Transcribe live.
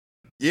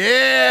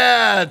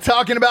Yeah,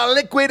 talking about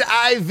liquidiv.com,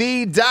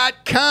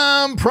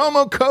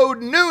 promo code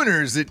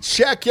Nooners at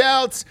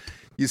checkout.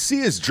 You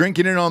see us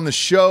drinking it on the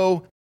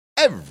show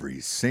every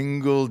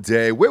single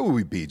day. Where would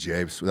we be,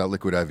 James, without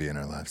Liquid IV in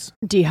our lives?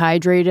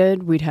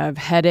 Dehydrated. We'd have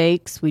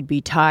headaches. We'd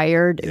be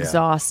tired,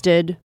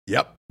 exhausted.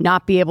 Yep.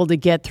 Not be able to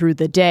get through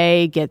the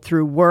day, get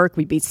through work.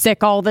 We'd be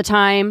sick all the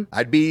time.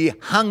 I'd be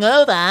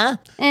hungover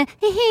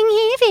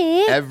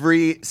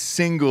every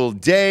single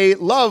day.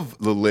 Love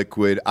the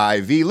Liquid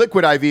IV.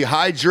 Liquid IV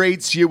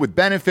hydrates you with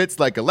benefits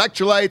like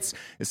electrolytes,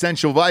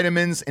 essential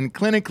vitamins, and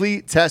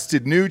clinically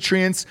tested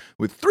nutrients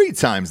with 3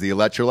 times the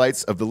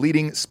electrolytes of the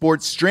leading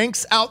sports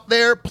drinks out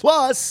there,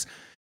 plus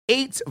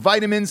 8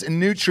 vitamins and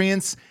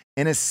nutrients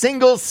in a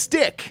single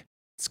stick.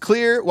 It's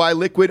clear why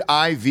Liquid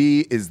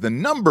IV is the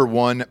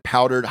 #1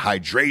 powdered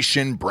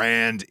hydration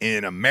brand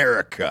in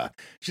America.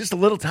 It's just a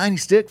little tiny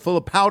stick full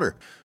of powder.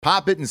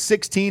 Pop it in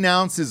 16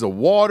 ounces of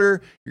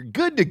water. You're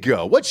good to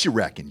go. What you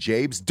reckon,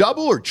 Jabes?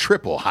 Double or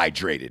triple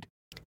hydrated?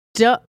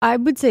 I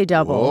would say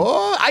double.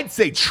 Oh, I'd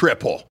say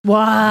triple.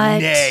 What?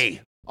 Nay,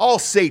 I'll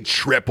say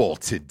triple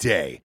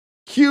today.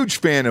 Huge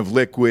fan of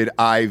Liquid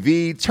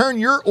IV. Turn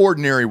your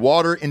ordinary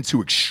water into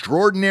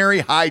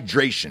extraordinary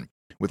hydration.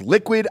 With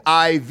Liquid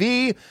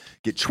IV,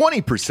 get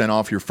 20%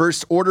 off your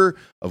first order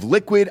of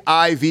Liquid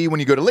IV when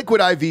you go to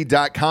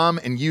liquidiv.com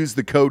and use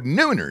the code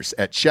Nooners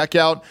at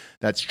checkout.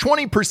 That's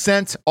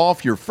 20%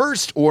 off your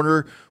first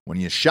order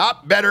when you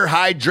shop better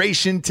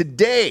hydration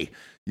today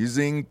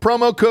using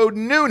promo code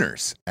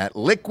Nooners at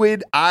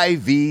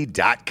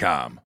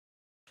liquidiv.com.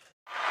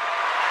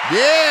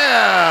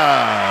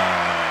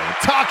 Yeah!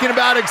 Talking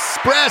about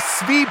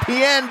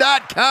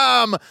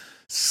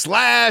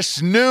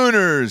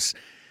expressvpn.com/Nooners.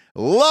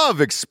 Love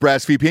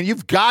ExpressVPN.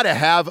 You've got to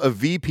have a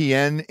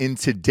VPN in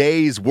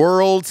today's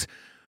world,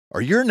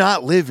 or you're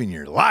not living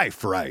your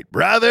life right,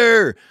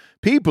 brother.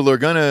 People are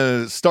going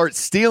to start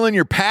stealing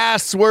your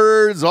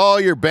passwords,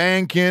 all your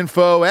bank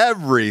info,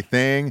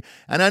 everything.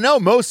 And I know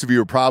most of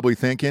you are probably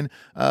thinking,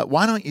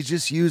 why don't you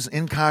just use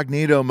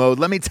incognito mode?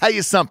 Let me tell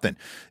you something.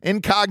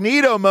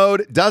 Incognito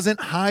mode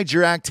doesn't hide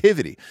your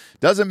activity.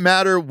 Doesn't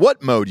matter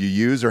what mode you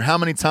use or how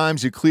many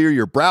times you clear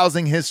your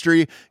browsing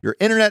history, your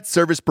internet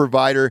service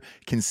provider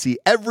can see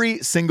every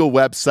single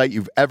website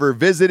you've ever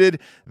visited.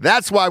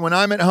 That's why when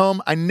I'm at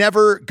home, I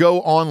never go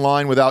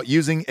online without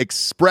using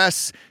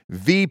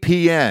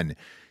ExpressVPN.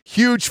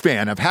 Huge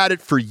fan. I've had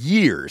it for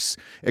years.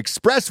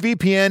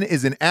 ExpressVPN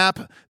is an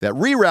app that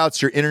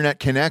reroutes your internet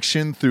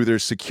connection through their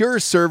secure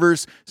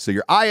servers so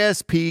your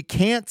ISP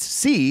can't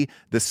see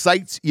the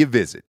sites you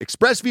visit.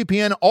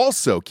 ExpressVPN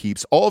also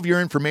keeps all of your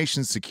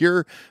information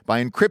secure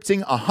by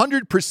encrypting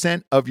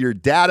 100% of your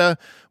data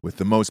with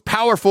the most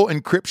powerful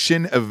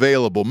encryption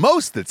available.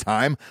 Most of the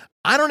time,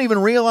 I don't even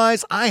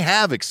realize I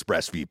have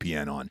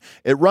ExpressVPN on.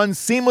 It runs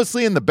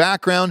seamlessly in the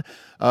background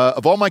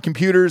of all my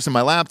computers and my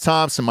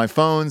laptops and my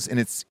phones, and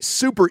it's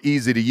super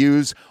easy to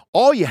use.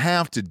 All you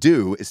have to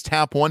do is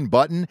tap one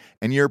button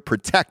and you're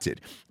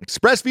protected.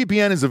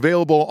 ExpressVPN is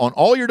available on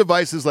all your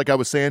devices, like I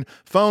was saying,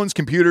 phones,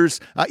 computers,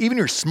 even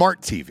your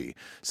smart TV.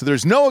 So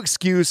there's no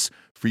excuse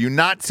for you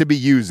not to be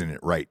using it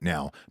right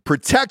now.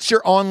 Protect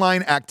your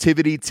online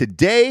activity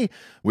today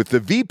with the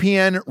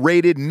VPN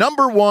rated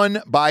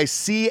 #1 by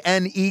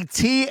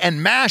CNET and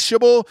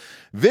Mashable.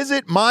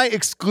 Visit my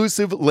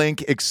exclusive link,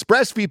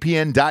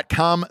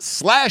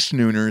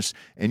 expressvpn.com/Nooners,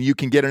 and you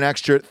can get an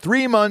extra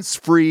 3 months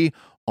free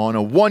on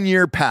a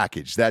 1-year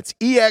package. That's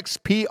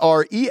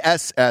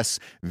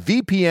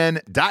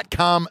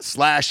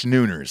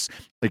expressvpn.com/Nooners.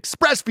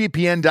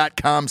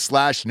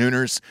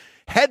 expressvpn.com/Nooners.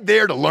 Head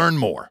there to learn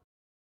more.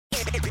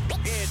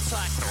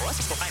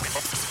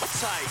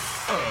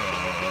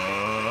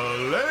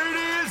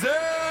 Ladies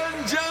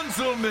and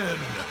gentlemen,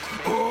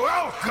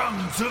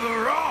 welcome to the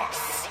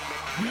Ross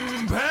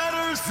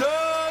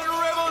Patterson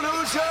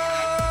Revolution!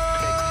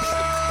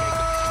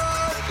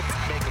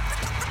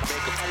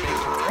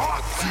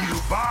 Brought to you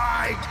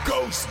by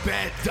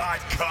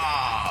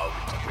GhostBed.com.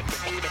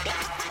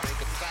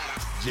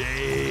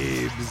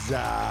 James.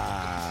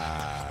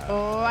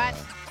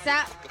 What's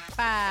up?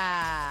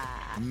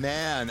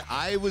 Man,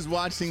 I was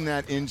watching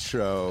that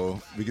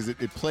intro because it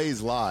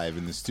plays live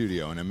in the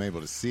studio and I'm able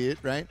to see it,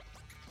 right?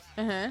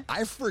 Uh-huh.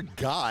 I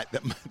forgot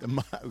that,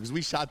 because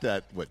we shot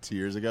that, 2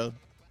 years ago?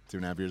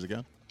 2.5 years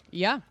ago?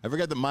 Yeah. I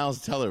forgot that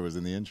Miles Teller was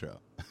in the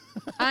intro.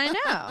 I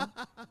know.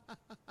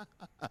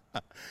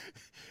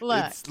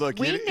 Look,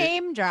 we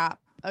name drop,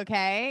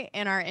 okay,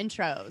 in our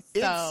intros.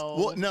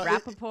 So,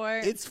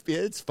 Rappaport.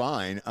 It's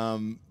fine.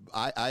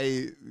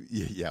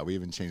 We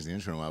haven't changed the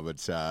intro in a while,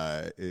 but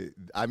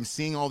I'm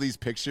seeing all these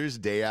pictures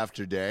day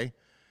after day.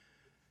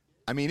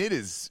 I mean, it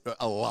is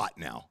a lot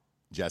now,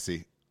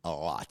 Jesse. A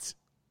lot.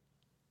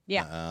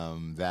 Yeah.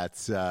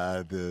 That's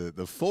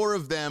the 4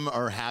 of them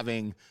are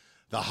having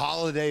the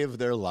holiday of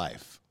their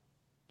life.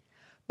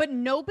 But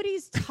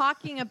nobody's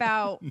talking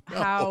about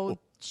how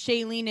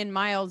Shailene and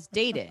Miles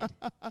dated.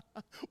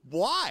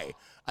 Why?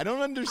 I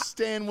don't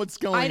understand what's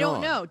going on. I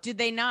don't know. Did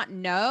they not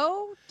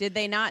know? Did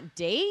they not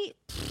date?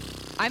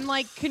 I'm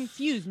like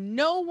confused.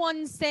 No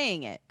one's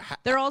saying it.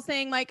 They're all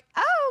saying like,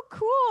 "Oh,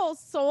 cool,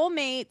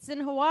 soulmates in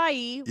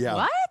Hawaii." Yeah.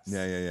 What?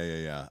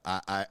 Yeah.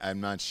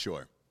 I'm not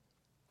sure.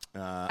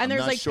 And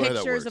there's like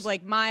pictures of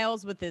like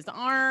Miles with his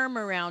arm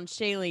around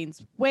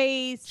Shailene's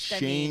waist.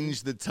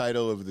 Change the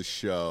title of the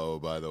show,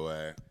 by the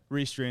way.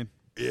 Restream.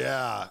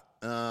 Yeah.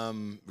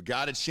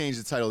 Got to change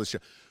the title of the show.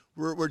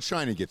 We're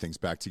trying to get things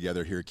back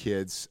together here,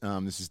 kids.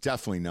 This is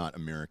definitely not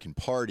American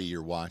Party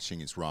you're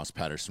watching. It's Ross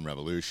Patterson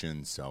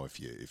Revolution. So if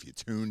you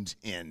tuned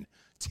in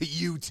to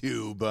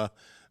YouTube,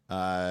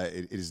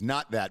 it is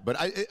not that. But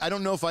I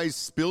don't know if I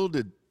spilled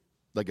a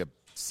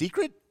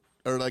secret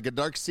or like a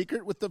dark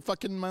secret with the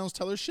fucking Miles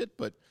Teller shit,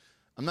 but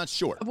I'm not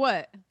sure.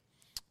 What?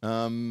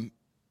 That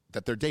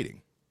they're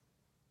dating.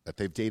 That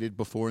they've dated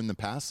before in the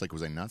past. Like,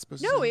 was I not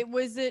supposed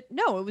to?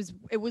 No,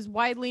 it was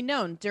widely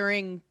known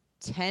during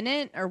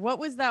Tenet, or what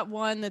was that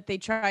one that they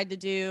tried to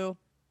do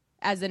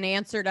as an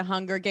answer to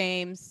Hunger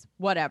Games?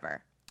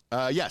 Whatever.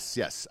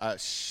 Yes.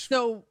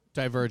 So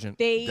Divergent.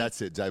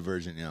 That's it.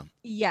 Divergent. Yeah.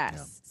 Yes.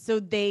 Yeah. So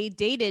they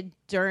dated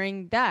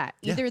during that.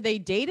 Either they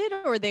dated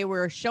or they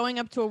were showing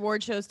up to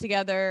award shows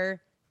together,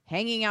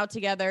 hanging out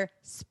together,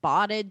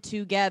 spotted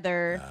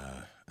together.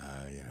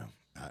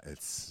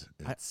 It's.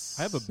 I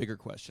have a bigger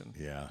question.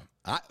 Yeah.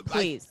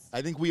 Please.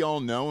 I think we all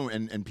know,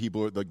 and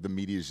people like the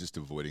media is just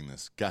avoiding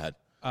this. Go ahead.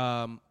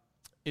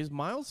 Is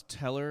Miles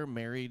Teller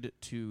married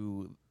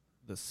to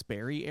the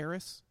Sperry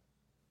heiress?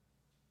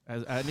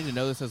 I need to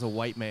know this as a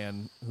white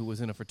man who was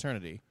in a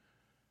fraternity.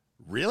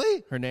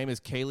 Really? Her name is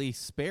Kaylee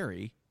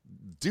Sperry.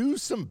 Do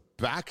some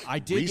back. I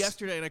did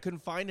yesterday, and I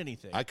couldn't find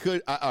anything. I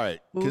could. All right,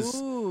 because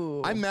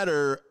I met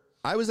her.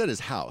 I was at his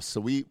house,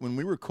 so when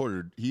we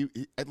recorded,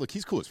 look,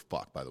 he's cool as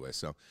fuck, by the way.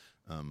 So,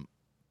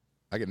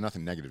 I got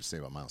nothing negative to say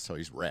about Miles Teller.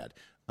 He's rad.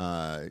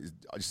 He's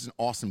just an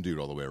awesome dude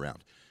all the way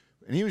around.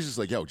 And he was just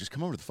like, "Yo, just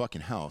come over to the fucking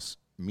house."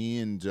 Me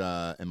and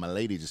my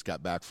lady just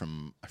got back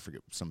from, I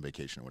forget, some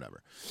vacation or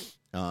whatever.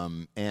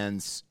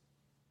 And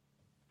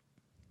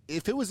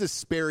if it was a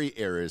Sperry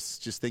heiress,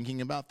 just thinking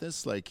about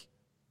this, like,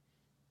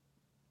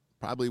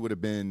 probably would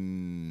have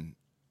been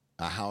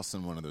a house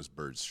on one of those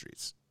bird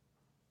streets.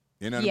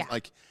 You know,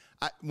 like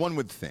one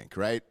would think,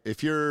 right?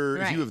 If you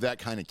have that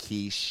kind of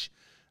quiche,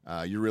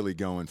 you're really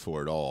going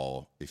for it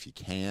all if you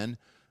can.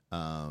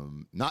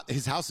 Not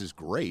his house is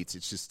great.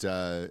 It's just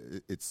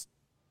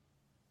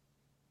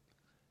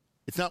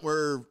it's not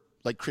where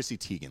like Chrissy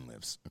Teigen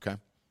lives. Okay,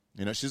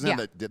 you know she doesn't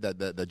have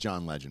that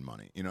John Legend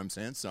money. You know what I'm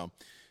saying? So,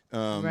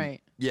 right.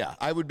 Yeah,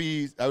 I would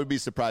be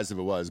surprised if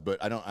it was,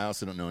 but I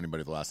also don't know anybody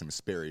with the last name is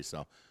Sperry,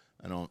 so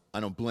I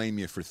don't blame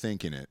you for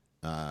thinking it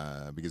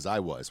because I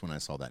was when I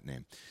saw that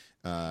name.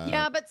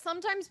 Yeah, but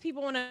sometimes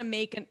people want to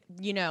make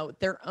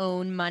their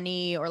own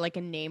money or like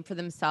a name for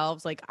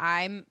themselves. Like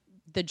I'm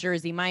the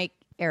Jersey Mike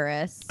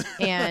heiress,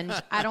 and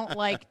I don't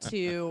like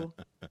to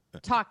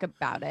talk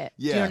about it.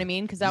 Yeah. Do you know what I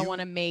mean? Because I want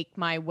to make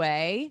my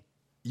way.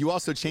 You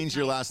also changed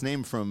your last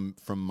name from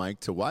Mike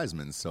to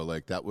Wiseman, so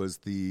like that was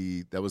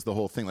the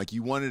whole thing. Like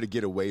you wanted to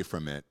get away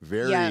from it.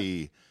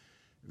 Very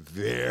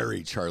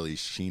Charlie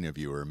Sheen of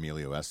you or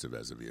Emilio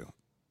Estevez of you.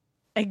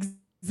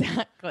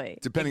 Exactly.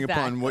 Depending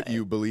upon what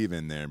you believe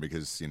in there,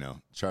 because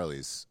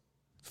Charlie's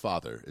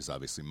father is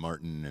obviously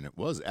Martin, and it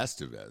was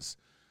Estevez,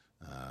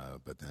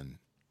 but then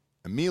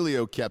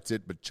Emilio kept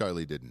it, but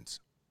Charlie didn't.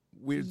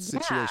 Weird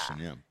situation,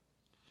 yeah.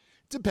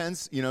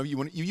 Depends.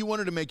 You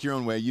wanted to make your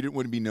own way. You didn't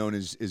want to be known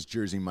as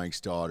Jersey Mike's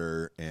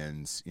daughter,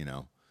 and you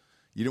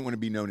didn't want to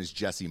be known as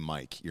Jesse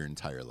Mike your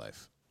entire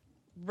life.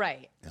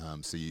 Right.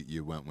 So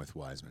you went with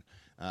Wiseman.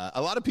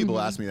 A lot of people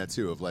ask me that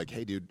too. Of like,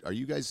 hey, dude, are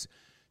you guys?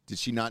 Did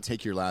she not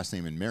take your last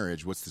name in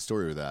marriage? What's the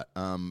story with that?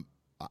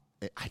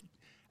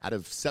 Out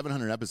of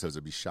 700 episodes,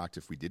 I'd be shocked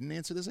if we didn't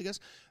answer this, I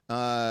guess.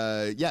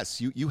 Yes,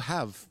 you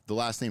have the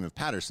last name of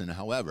Patterson.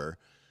 However,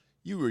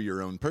 you were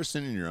your own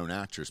person and your own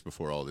actress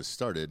before all this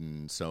started.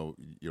 And so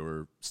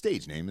your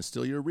stage name is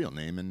still your real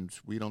name. And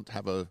we don't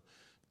have a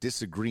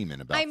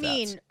disagreement about that. I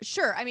mean,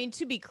 sure. I mean,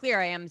 to be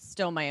clear, I am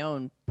still my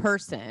own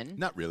person.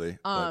 Not really.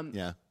 But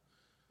yeah.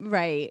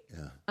 Right.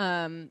 Yeah.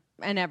 And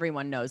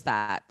everyone knows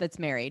that's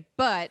married.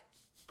 But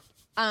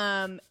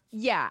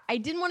yeah, I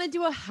didn't want to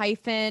do a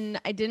hyphen.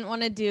 I didn't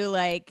want to do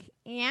like,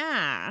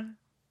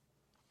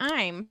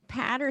 I'm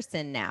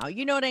Patterson now.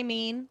 You know what I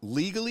mean?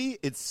 Legally,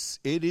 it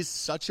is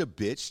such a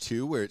bitch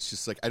too, where it's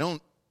just like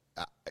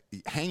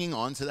hanging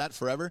on to that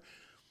forever.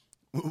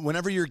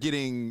 Whenever you're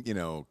getting,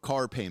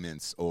 car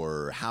payments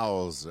or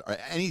house or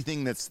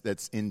anything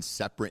that's in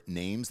separate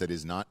names that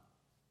is not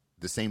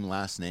the same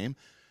last name,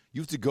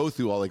 you have to go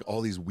through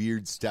all these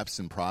weird steps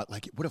and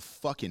what a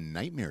fucking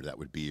nightmare that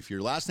would be if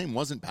your last name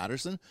wasn't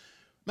Patterson.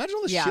 Imagine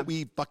all the shit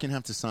we fucking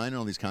have to sign and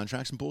all these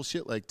contracts and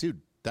bullshit. Like, dude,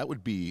 that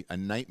would be a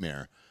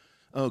nightmare.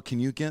 Oh, can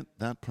you get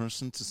that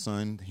person to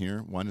sign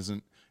here? Why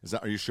doesn't?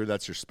 Are you sure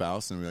that's your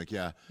spouse? And we're like,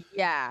 yeah.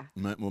 Yeah.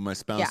 My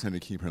spouse had to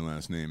keep her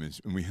last name,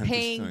 and we had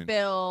paying to sign.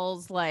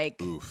 Bills,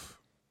 like, oof.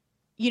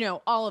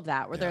 All of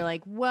that. Where they're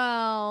like,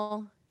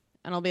 well,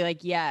 and I'll be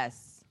like,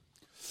 yes,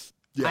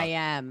 I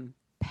am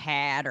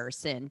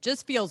Patterson.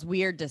 Just feels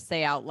weird to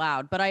say out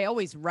loud, but I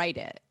always write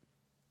it.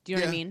 Do you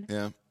know what I mean?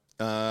 Yeah.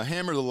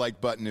 Hammer the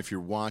like button if you're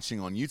watching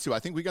on YouTube. I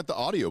think we got the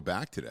audio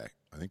back today.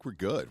 I think we're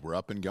good. We're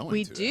up and going.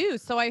 We today. do.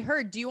 So I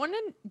heard. Do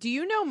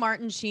you know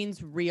Martin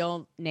Sheen's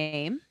real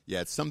name? Yeah,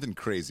 it's something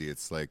crazy.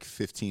 It's like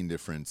 15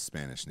 different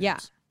Spanish names. Yeah.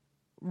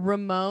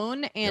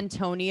 Ramon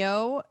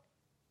Antonio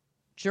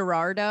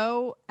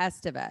Gerardo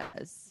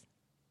Estevez.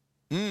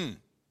 Yeah.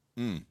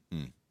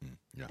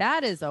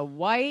 That is a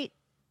white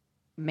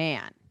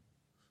man.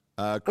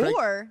 Craig,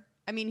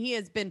 He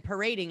has been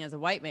parading as a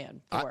white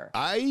man for.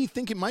 I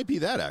think it might be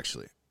that,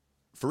 actually.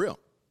 For real.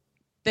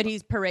 That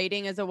he's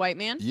parading as a white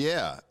man?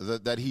 Yeah,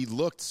 that he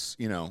looked,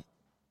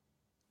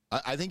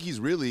 I think he's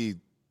really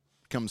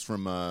comes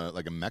from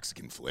like a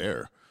Mexican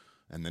flair.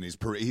 And then he's.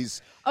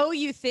 Oh,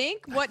 you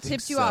think? What think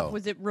tipped you so. off?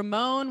 Was it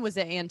Ramon? Was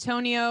it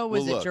Antonio?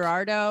 Was it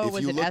Gerardo?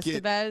 Was it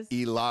Estevez?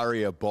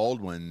 Hilaria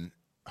Baldwin,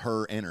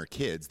 her and her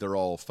kids, they're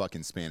all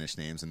fucking Spanish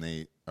names, and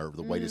they are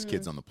the whitest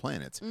kids on the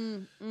planet.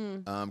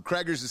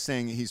 Craggers is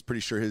saying he's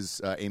pretty sure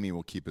his Amy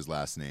will keep his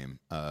last name.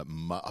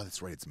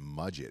 That's right, it's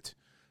Mudgett.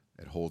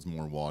 It holds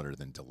more water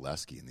than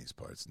Dulesky in these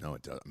parts. No,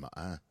 it doesn't.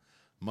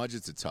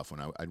 Mudgett's a tough one.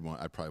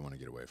 I'd probably want to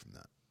get away from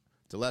that.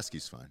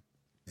 Dulesky's fine,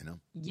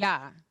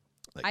 Yeah.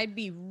 I'd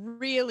be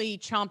really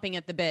chomping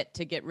at the bit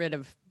to get rid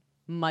of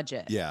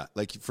Mudgett. Yeah,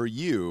 like for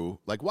you,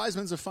 like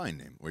Wiseman's a fine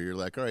name where you're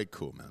like, all right,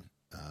 cool, man.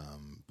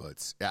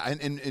 But yeah,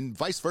 and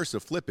vice versa,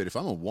 flip it. If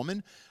I'm a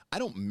woman, I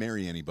don't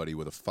marry anybody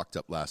with a fucked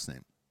up last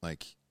name.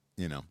 Like,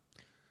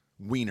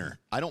 Wiener.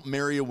 I don't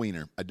marry a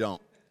Wiener. I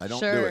don't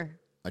do it.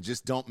 I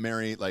just don't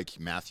marry like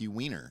Matthew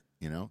Weiner,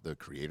 the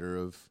creator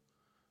of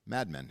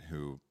Mad Men,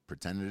 who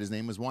pretended his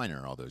name was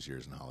Weiner all those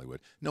years in Hollywood.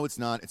 No, it's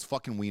not. It's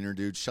fucking Weiner,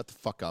 dude. Shut the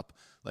fuck up.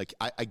 Like,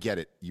 I get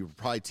it. You were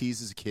probably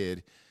teased as a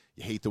kid.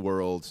 You hate the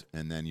world,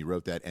 and then you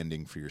wrote that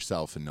ending for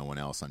yourself and no one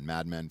else on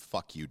Mad Men.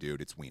 Fuck you, dude.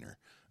 It's Weiner.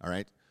 All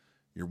right?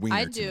 You're Weiner.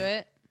 I'd do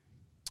it.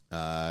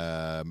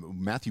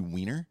 Matthew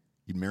Weiner?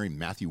 You'd marry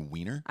Matthew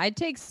Weiner? I'd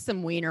take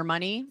some Weiner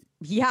money.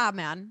 Yeah,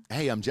 man.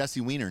 Hey, I'm Jesse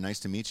Weiner. Nice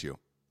to meet you.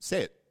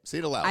 Say it. Say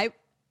it aloud.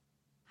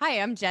 Hi,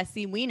 I'm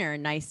Jesse Weiner.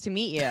 Nice to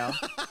meet you.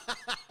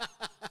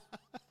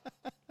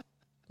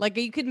 Like,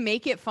 you could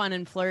make it fun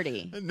and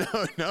flirty.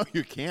 No,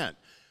 you can't.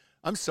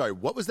 I'm sorry.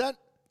 What was that?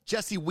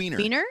 Jesse Weiner.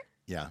 Weiner?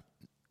 Yeah.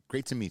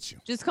 Great to meet you.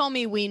 Just call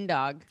me Ween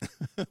Dog.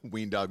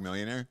 Ween Dog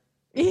Millionaire?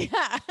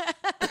 Yeah.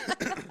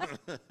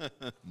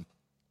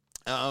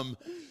 I'm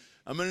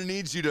going to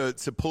need you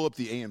to pull up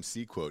the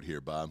AMC quote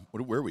here, Bob.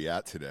 Where are we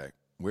at today?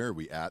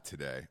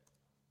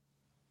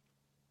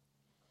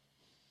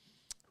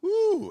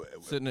 Woo.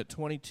 Sitting at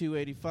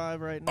 22.85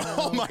 right now.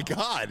 Oh, my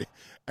God.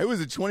 I was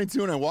at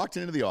 22 and I walked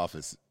into the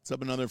office. It's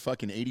up another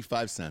fucking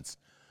 85 cents.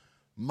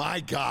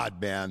 My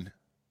God, man.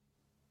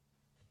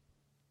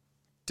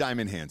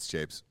 Diamond hands,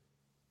 Japes.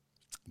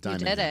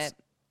 Diamond You did hands. it.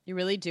 You're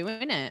really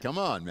doing it. Come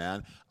on,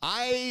 man.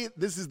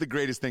 This is the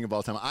greatest thing of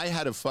all time. I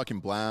had a fucking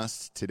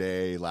blast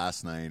today,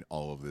 last night.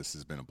 All of this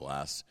has been a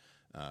blast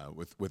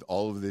with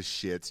all of this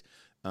shit.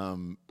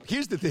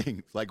 Here's the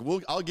thing. Like,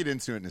 I'll get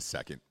into it in a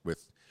second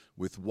with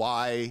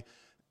why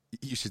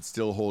you should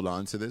still hold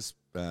on to this.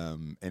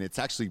 And it's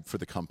actually for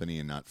the company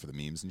and not for the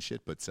memes and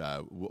shit. But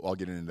I'll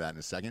get into that in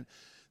a second.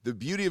 The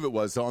beauty of it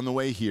was, on the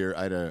way here,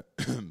 I had a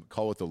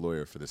call with the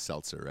lawyer for the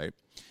seltzer, right?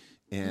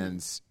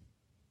 And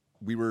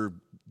we were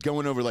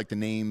going over like the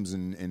names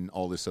and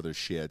all this other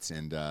shit,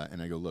 and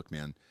I go, look,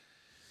 man,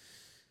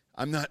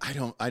 I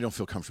don't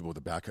feel comfortable with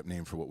a backup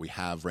name for what we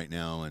have right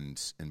now,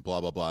 and blah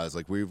blah blah. It's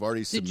like we've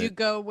already Did you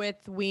go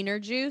with Wiener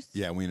Juice?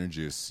 Yeah, Wiener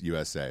Juice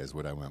USA is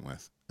what I went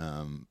with.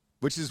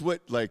 Which is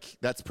what, like,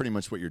 that's pretty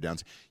much what you're down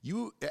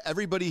to.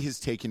 Everybody has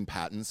taken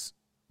patents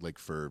like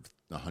for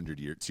 100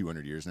 years,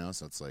 200 years now,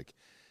 so it's like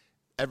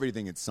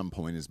everything at some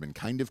point has been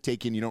kind of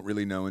taken. You don't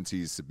really know until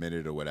you submit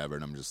it or whatever.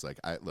 And I'm just like,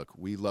 look,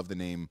 we love the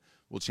name.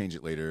 We'll change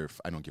it later.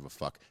 I don't give a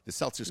fuck. The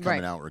seltzer's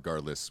coming out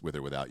regardless, with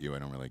or without you. I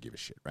don't really give a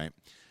shit, right?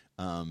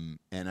 And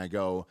I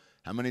go,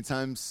 how many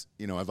times,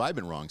 have I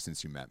been wrong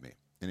since you met me?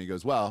 And he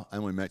goes, well, I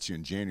only met you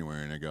in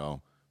January. And I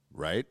go,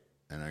 right?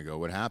 And I go,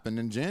 what happened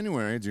in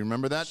January? Do you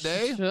remember that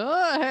day?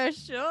 Sure.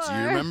 Do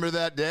you remember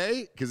that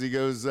day? Because he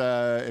goes,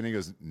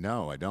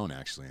 no, I don't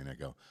actually. And I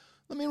go,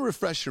 let me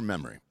refresh your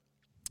memory.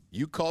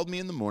 You called me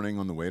in the morning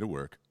on the way to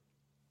work,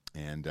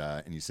 and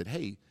you said,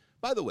 hey,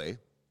 by the way,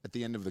 at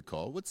the end of the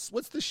call, what's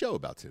the show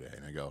about today?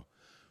 And I go,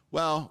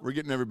 well, we're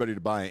getting everybody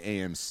to buy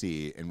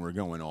AMC, and we're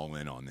going all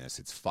in on this.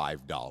 It's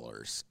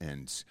 $5,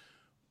 and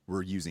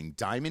we're using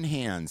diamond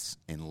hands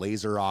and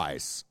laser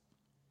eyes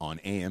on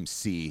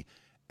AMC,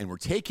 and we're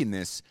taking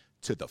this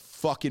to the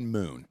fucking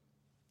moon.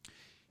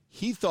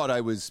 He thought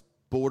I was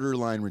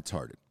borderline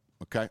retarded.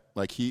 Okay,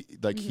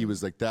 he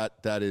was like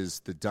that is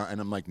the, and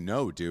I'm like,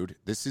 no, dude,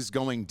 this is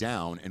going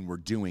down, and we're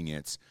doing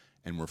it,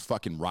 and we're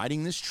fucking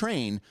riding this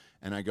train.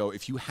 And I go,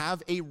 if you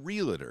have a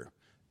realtor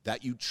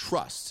that you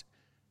trust,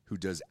 who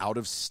does out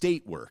of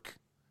state work,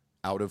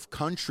 out of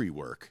country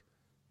work,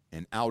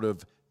 and out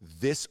of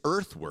this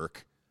earth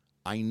work,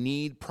 I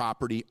need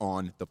property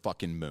on the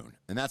fucking moon.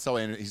 And that's how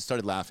he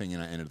started laughing,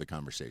 and I ended the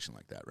conversation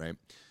like that, right?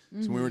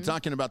 So we were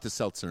talking about the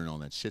seltzer and all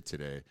that shit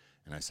today,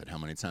 and I said, how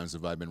many times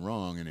have I been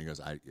wrong? And he goes,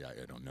 I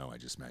don't know. I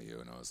just met you.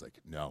 And I was like,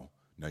 no,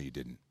 you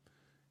didn't.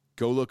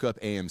 Go look up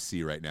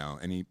AMC right now.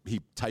 And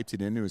he typed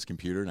it into his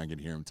computer, and I could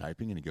hear him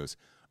typing, and he goes,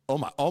 oh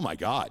my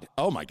God.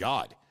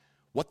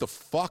 What the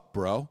fuck,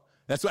 bro?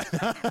 That's what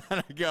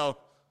I go.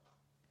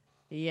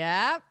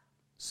 Yep.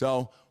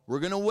 So we're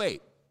going to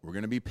wait. We're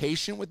going to be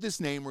patient with this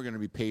name. We're going to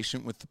be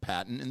patient with the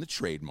patent and the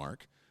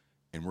trademark.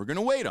 And we're going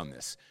to wait on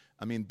this.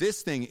 I mean,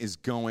 this thing is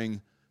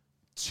going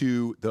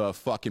to the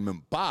fucking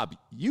moon. Bob,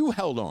 you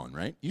held on,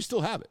 right? You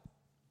still have it.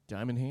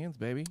 Diamond hands,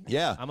 baby.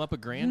 Yeah. I'm up a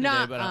grand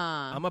today, but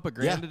I'm up a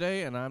grand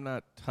today, and I'm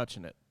not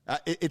touching it.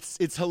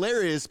 It's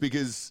hilarious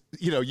because,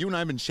 you and I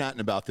have been chatting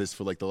about this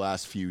for like the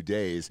last few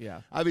days.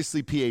 Yeah.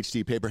 Obviously,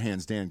 PhD, Paper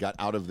Hands Dan, got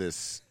out of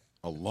this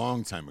a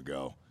long time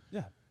ago.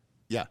 Yeah.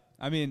 Yeah.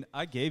 I mean,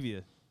 I gave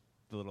you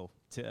the little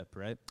tip,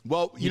 right?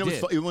 Well,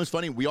 it was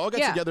funny. We all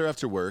got together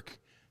after work.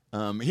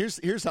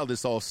 Here's how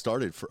this all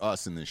started for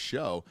us in this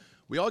show.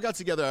 We all got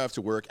together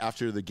after work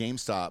after the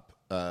GameStop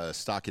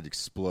stock had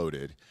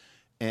exploded,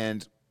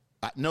 and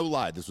no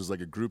lie, this was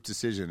like a group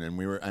decision,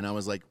 and I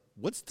was like,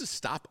 what's to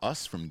stop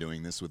us from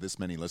doing this with this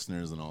many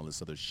listeners and all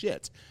this other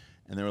shit?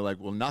 And they were like,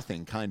 well,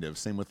 nothing, kind of.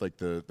 Same with like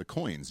the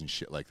coins and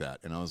shit like that.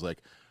 And I was like,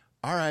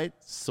 all right,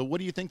 so what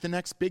do you think the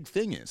next big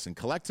thing is? And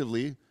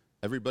collectively,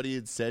 everybody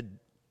had said,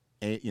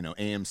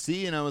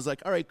 AMC, and I was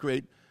like, all right,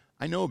 great.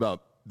 I know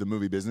about the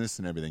movie business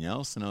and everything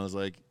else. And I was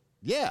like,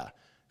 yeah,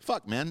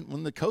 fuck, man,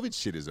 when the COVID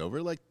shit is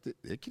over, like,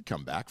 it could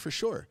come back for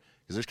sure.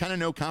 Because there's kind of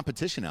no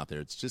competition out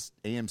there. It's just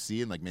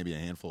AMC and like maybe a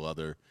handful of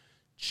other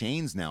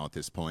chains now at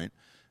this point.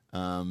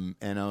 And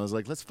I was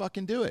like, let's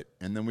fucking do it.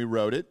 And then we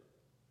wrote it.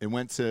 It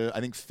went to,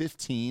 I think,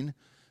 15.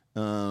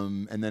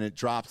 And then it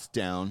dropped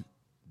down,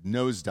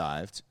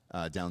 nosedived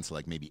down to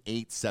like maybe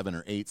 7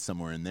 or 8,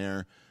 somewhere in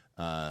there.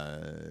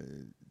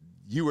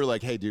 You were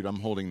like, hey, dude, I'm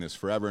holding this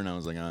forever. And I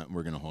was like,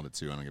 we're going to hold it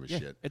too. I don't give a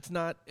shit. It's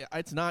not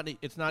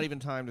even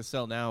time to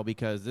sell now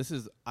because this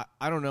is,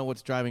 I don't know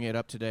what's driving it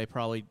up today.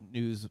 Probably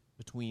news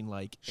between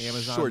like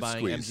Amazon Short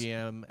buying squeeze.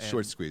 MGM. And,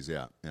 Short squeeze,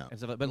 yeah. And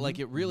stuff. But like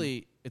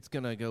it's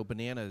going to go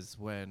bananas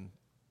when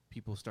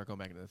people start going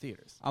back into the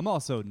theaters. I'm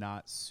also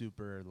not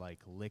super like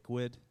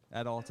liquid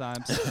at all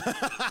times.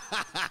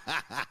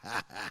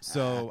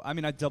 So, I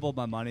mean, I doubled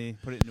my money,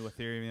 put it into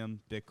Ethereum,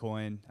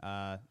 Bitcoin.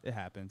 It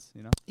happens,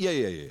 Yeah.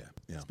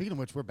 Speaking of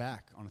which, we're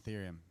back on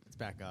Ethereum. It's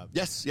back up.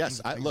 Yes.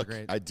 Things Look, are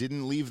great. I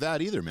didn't leave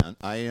that either, man.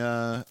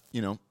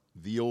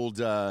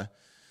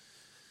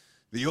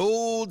 The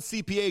old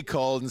CPA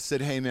called and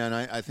said, hey, man,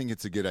 I think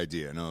it's a good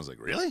idea. And I was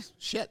like, really?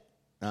 Shit.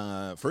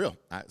 For real.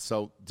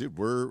 So, dude,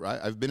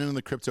 I've been in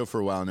the crypto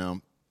for a while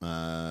now,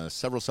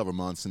 several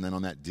months. And then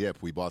on that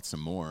dip, we bought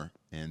some more.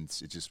 And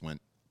it just went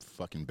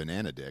fucking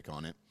banana dick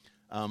on it.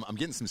 I'm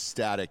getting some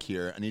static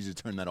here. I need you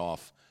to turn that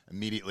off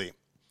immediately.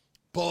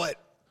 Pull it.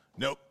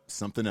 Nope.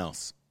 Something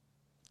else.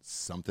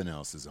 Something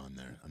else is on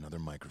there. Another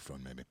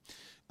microphone, maybe.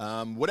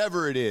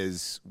 Whatever it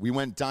is, we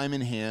went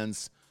diamond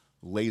hands,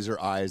 laser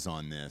eyes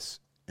on this,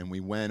 and we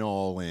went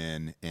all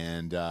in,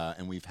 and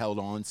we've held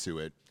on to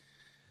it.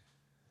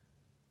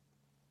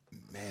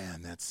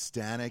 Man, that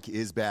static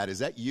is bad. Is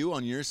that you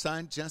on your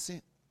side,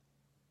 Jesse?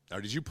 Or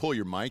did you pull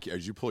your mic? Or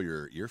did you pull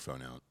your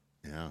earphone out?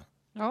 Yeah.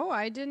 Oh,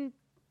 I didn't.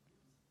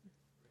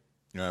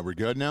 We're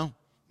good now?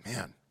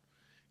 Man,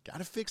 got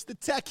to fix the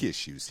tech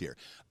issues here.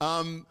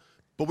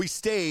 But we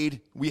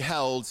stayed, we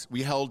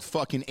held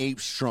fucking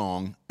ape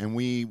strong, and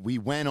we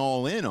went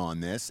all in on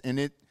this, and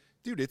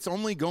it's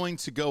only going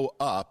to go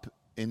up,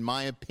 in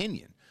my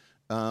opinion.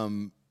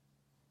 The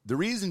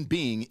reason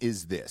being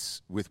is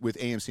this, with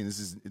AMC, and this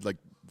is like,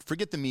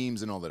 forget the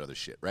memes and all that other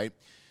shit, right?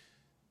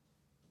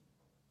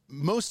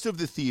 Most of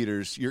the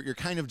theaters, you're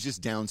kind of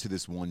just down to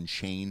this one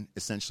chain,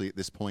 essentially, at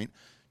this point.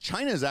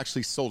 China is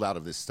actually sold out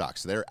of this stock,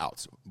 so they're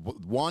out.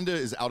 Wanda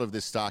is out of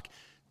this stock.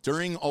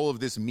 During all of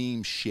this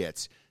meme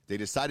shit, they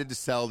decided to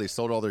sell. They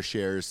sold all their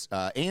shares.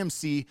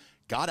 AMC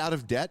got out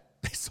of debt.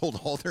 They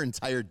sold all their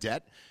entire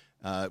debt.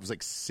 It was like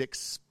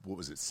 $6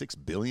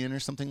 billion or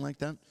something like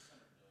that?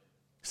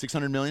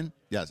 600 million?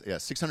 Yeah,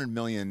 600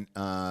 million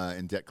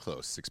in debt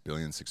close. 6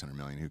 billion, 600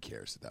 million. Who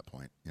cares at that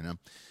point,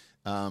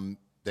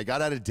 They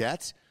got out of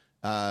debt,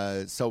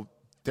 so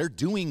they're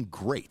doing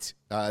great.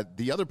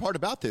 The other part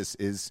about this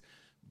is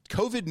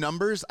COVID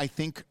numbers, I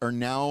think, are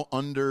now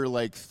under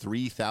like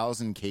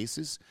 3,000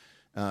 cases.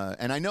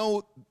 And I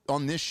know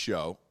on this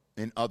show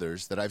and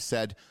others that I've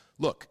said,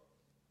 look,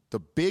 the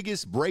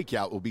biggest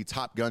breakout will be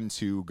Top Gun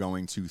 2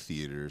 going to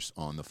theaters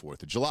on the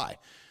 4th of July.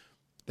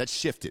 That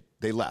shifted.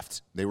 They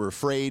left. They were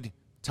afraid.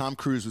 Tom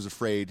Cruise was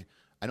afraid.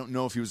 I don't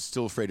know if he was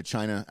still afraid of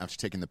China after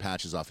taking the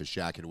patches off his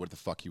jacket or what the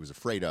fuck he was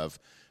afraid of.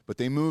 But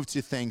they moved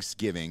to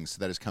Thanksgiving, so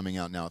that is coming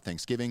out now at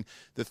Thanksgiving.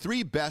 The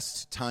 3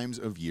 best times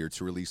of year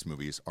to release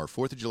movies are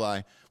 4th of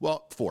July.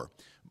 Well, 4.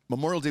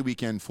 Memorial Day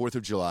weekend, 4th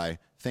of July,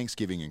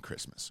 Thanksgiving, and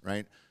Christmas,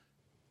 right?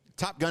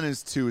 Top Gun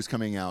 2 is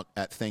coming out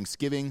at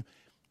Thanksgiving.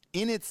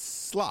 In its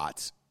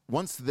slot,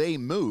 once they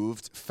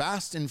moved,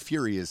 Fast and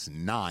Furious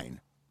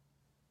 9.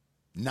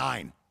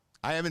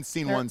 I haven't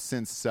seen one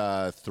since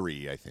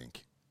 3, I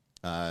think.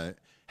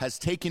 Has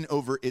taken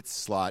over its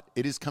slot.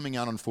 It is coming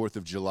out on 4th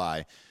of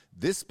July.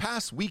 This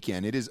past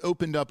weekend, it has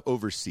opened up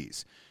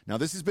overseas. Now,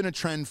 this has been a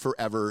trend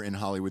forever in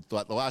Hollywood.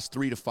 The last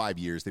 3 to 5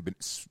 years, they've been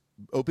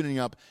opening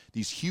up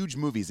these huge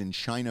movies in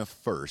China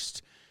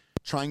first,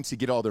 trying to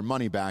get all their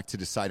money back to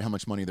decide how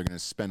much money they're going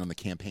to spend on the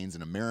campaigns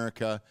in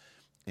America.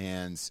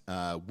 And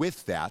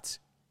with that,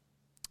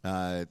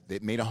 they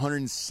made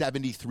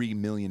 $173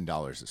 million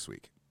this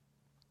week.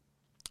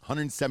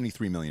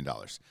 $173 million.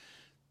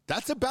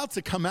 That's about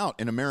to come out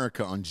in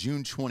America on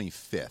June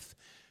 25th.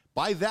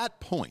 By that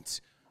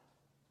point,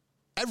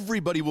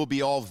 everybody will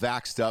be all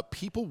vaxxed up.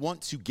 People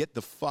want to get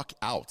the fuck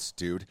out,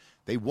 dude.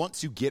 They want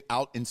to get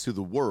out into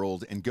the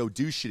world and go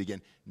do shit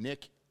again.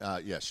 Nick,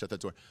 shut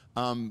that door.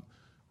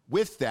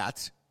 With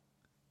that,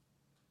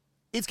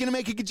 it's going to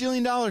make $1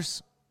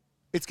 gajillion.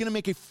 It's going to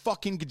make a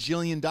fucking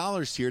gajillion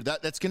dollars here.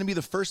 That's going to be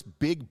the first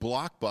big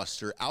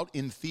blockbuster out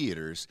in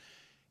theaters.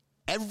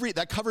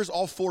 That covers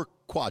all 4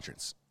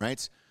 quadrants,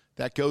 right?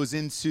 That goes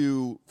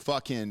into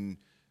fucking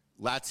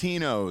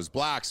Latinos,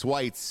 blacks,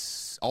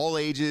 whites, all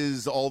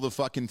ages, all the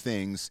fucking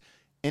things.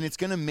 And it's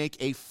going to make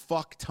a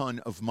fuck ton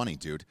of money,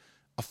 dude.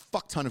 A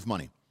fuck ton of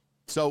money.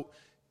 So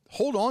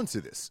hold on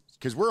to this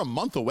because we're a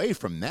month away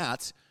from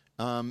that.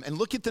 And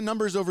look at the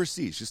numbers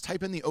overseas. Just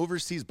type in the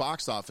overseas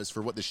box office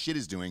for what the shit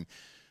is doing.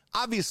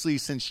 Obviously,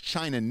 since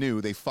China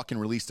knew they fucking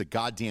released a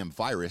goddamn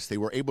virus, they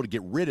were able to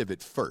get rid of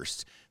it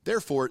first.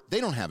 Therefore, they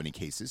don't have any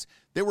cases.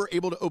 They were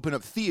able to open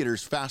up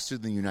theaters faster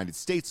than the United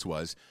States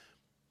was.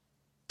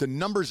 The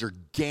numbers are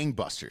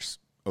gangbusters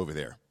over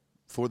there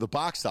for the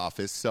box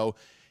office. So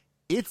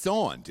it's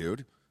on,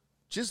 dude.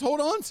 Just hold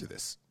on to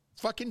this.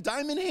 Fucking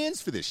diamond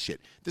hands for this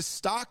shit. The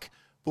stock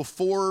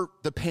before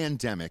the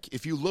pandemic,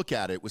 if you look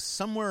at it, was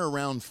somewhere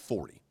around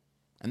 40.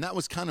 And that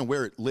was kind of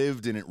where it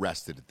lived and it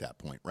rested at that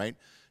point, right?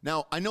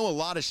 Now, I know a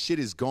lot of shit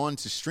has gone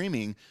to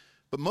streaming,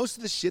 but most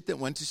of the shit that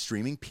went to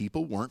streaming,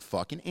 people weren't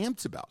fucking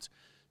amped about.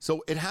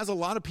 So it has a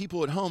lot of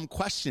people at home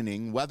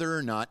questioning whether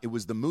or not it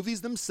was the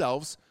movies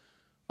themselves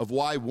of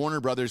why Warner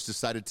Brothers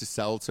decided to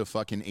sell to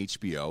fucking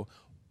HBO,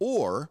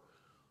 or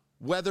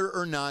whether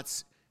or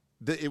not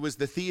it was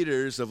the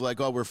theaters of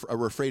like, oh,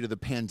 we're afraid of the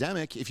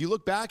pandemic. If you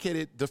look back at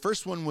it, the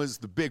first one was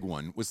the big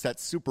one, was that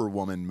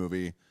Superwoman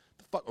movie,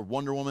 or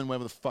Wonder Woman,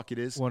 whatever the fuck it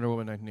is. Wonder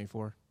Woman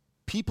 1984.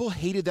 People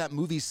hated that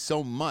movie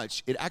so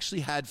much, it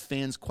actually had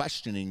fans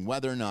questioning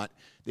whether or not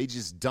they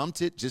just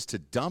dumped it just to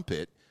dump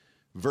it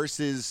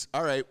versus,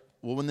 all right,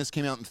 well, when this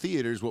came out in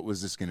theaters, what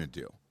was this going to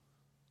do?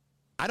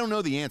 I don't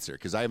know the answer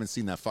because I haven't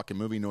seen that fucking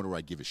movie, nor do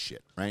I give a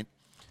shit, right?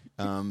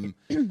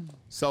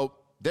 So,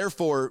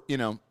 therefore,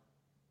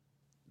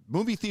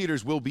 movie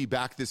theaters will be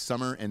back this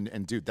summer,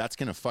 and dude, that's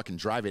going to fucking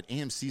drive it.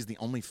 AMC is the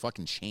only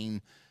fucking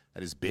chain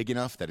that is big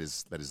enough that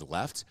is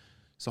left.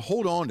 So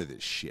hold on to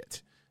this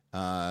shit.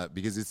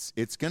 Because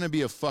it's going to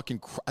be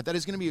that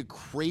is going to be a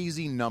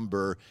crazy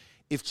number.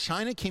 If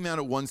China came out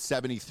at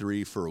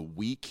 173 for a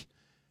week,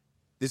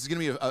 this is going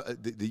to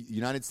be the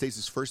United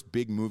States' first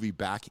big movie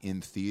back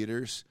in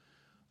theaters.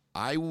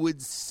 I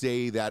would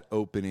say that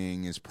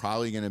opening is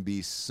probably going to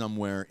be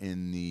somewhere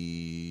in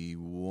the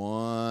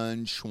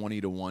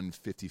 120 to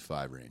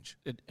 155 range.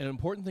 An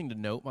important thing to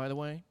note, by the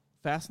way,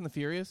 Fast and the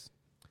Furious,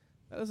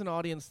 that is an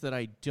audience that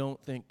I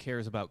don't think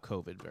cares about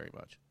COVID very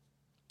much.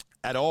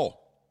 At all.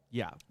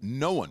 Yeah.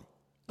 No one.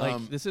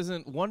 Like, this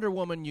isn't Wonder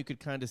Woman. You could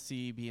kind of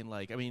see being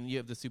like, I mean, you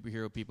have the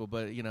superhero people,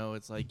 but,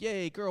 it's like,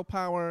 yay, girl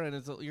power. And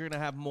you're going to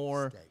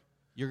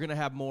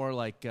have more,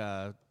 like,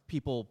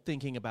 people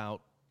thinking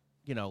about,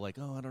 like,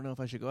 oh, I don't know if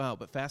I should go out.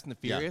 But Fast and the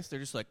Furious, they're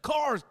just like,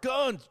 cars,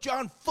 guns,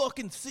 John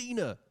fucking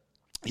Cena.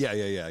 Yeah.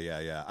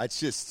 It's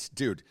just,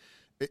 dude,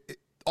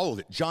 all of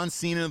it. John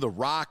Cena, The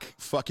Rock,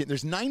 fucking,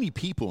 there's 90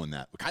 people in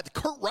that.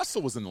 Kurt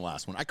Russell was in the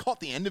last one. I caught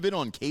the end of it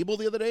on cable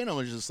the other day, and I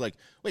was just like,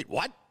 wait,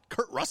 what?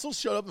 Kurt Russell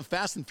showed up in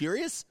Fast and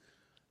Furious?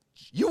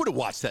 You would have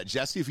watched that,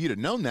 Jesse, if you'd have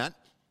known that.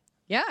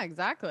 Yeah,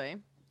 exactly.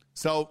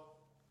 So,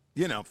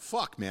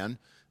 fuck, man.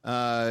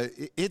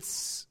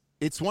 It's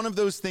one of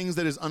those things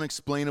that is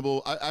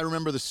unexplainable. I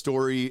remember the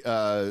story.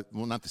 Well,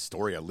 not the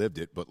story. I lived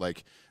it. But,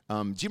 like,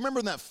 do you remember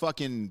when that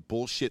fucking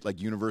bullshit, like,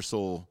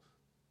 Universal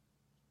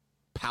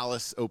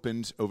Palace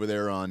opened over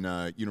there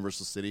on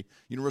Universal City?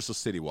 Universal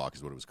City Walk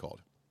is what it was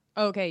called.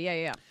 Okay,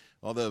 yeah.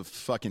 All the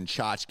fucking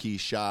tchotchke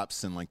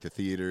shops and, like, the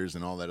theaters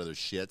and all that other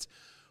shit.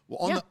 Well,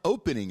 on the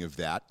opening of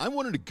that, I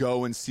wanted to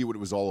go and see what it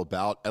was all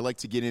about. I like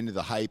to get into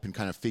the hype and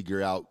kind of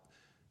figure out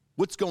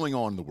what's going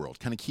on in the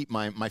world, kind of keep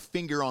my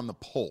finger on the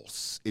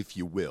pulse, if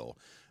you will.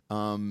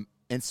 And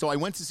so I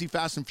went to see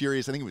Fast and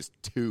Furious, I think it was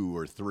 2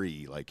 or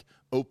 3, like,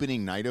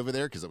 opening night over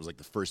there because it was, like,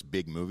 the first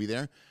big movie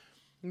there.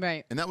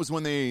 Right. And that was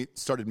when they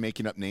started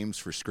making up names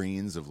for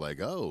screens of,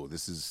 like, oh,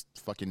 this is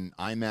fucking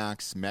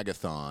IMAX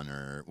Megathon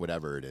or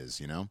whatever it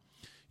is,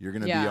 You're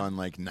going to be on,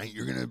 like,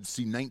 you're going to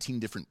see 19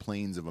 different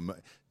planes of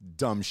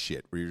dumb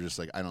shit where you're just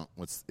like,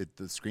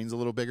 the screen's a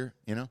little bigger,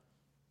 Yeah.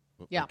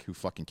 Like, who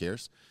fucking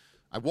cares?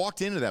 I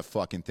walked into that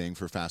fucking thing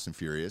for Fast and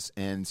Furious,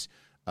 and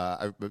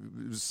it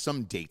was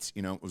some date.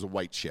 You know, it was a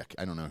white chick.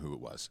 I don't know who it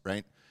was,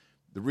 right?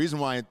 The reason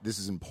why this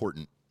is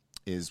important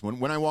is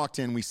when I walked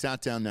in, we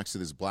sat down next to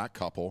this black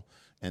couple,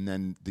 and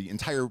then the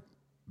entire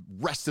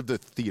rest of the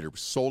theater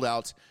was sold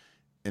out,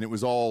 and it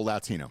was all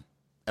Latino.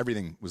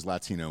 Everything was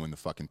Latino in the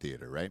fucking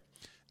theater, right?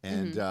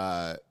 And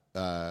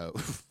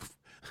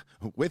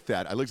with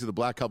that, I looked at the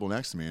black couple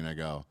next to me, and I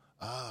go,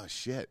 oh,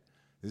 shit,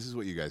 this is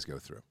what you guys go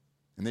through.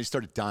 And they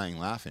started dying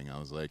laughing. I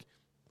was like,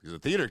 because the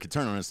theater could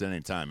turn on us at any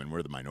time, and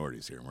we're the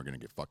minorities here, and we're going to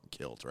get fucking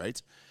killed, right?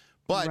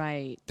 But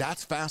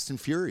that's Fast and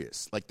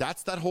Furious. Like,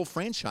 that's that whole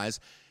franchise.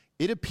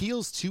 It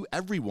appeals to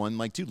everyone.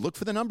 Like, dude, look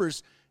for the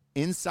numbers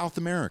in South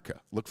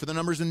America. Look for the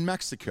numbers in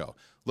Mexico.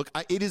 Look,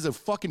 it is a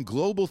fucking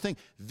global thing.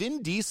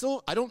 Vin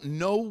Diesel, I don't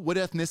know what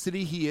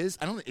ethnicity he is.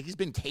 He's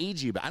been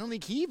cagey, but I don't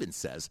think he even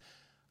says.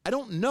 I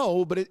don't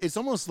know, but it's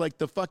almost like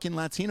the fucking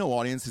Latino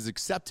audience has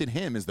accepted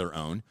him as their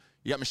own.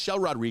 You got Michelle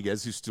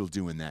Rodriguez, who's still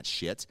doing that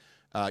shit.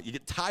 You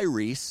get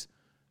Tyrese.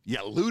 You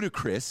got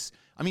Ludacris.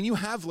 I mean, you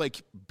have,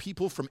 like,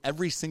 people from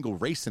every single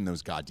race in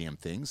those goddamn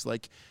things.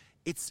 Like,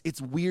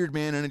 it's weird,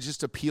 man, and it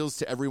just appeals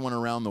to everyone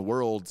around the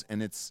world,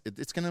 and it's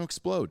going to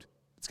explode.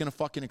 It's going to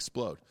fucking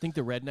explode. I think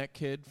the redneck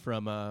kid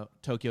from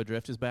Tokyo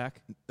Drift is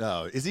back.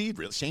 Oh, is he?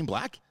 Shane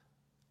Black?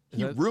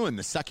 He ruined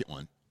the second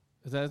one.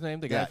 Is that his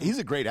name? The guy? He's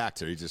a great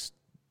actor. He just,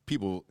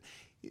 people,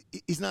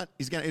 he doesn't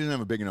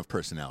have a big enough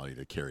personality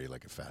to carry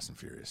like a Fast and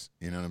Furious.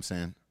 You know what I'm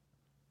saying?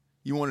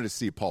 You wanted to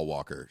see Paul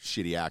Walker,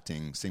 shitty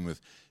acting. Same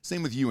with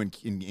you in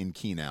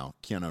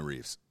Keanu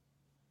Reeves.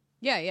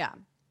 Yeah.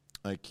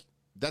 Like,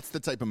 that's the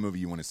type of movie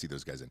you want to see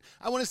those guys in.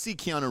 I want to see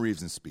Keanu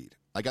Reeves in Speed.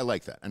 Like, I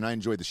like that. And I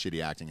enjoy the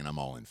shitty acting, and I'm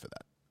all in for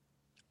that.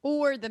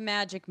 Or the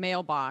Magic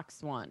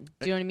Mailbox one.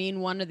 Do you know what I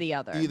mean? One or the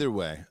other. Either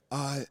way,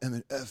 I am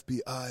an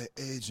FBI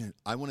agent.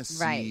 I want to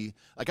see,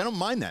 like, I don't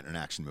mind that in an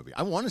action movie.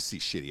 I want to see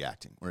shitty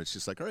acting where it's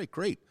just like, all right,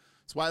 great.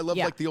 That's why I love,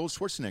 like, the old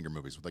Schwarzenegger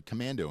movies with, like,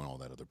 Commando and all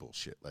that other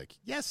bullshit. Like,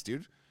 yes,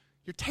 dude,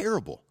 you're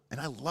terrible. And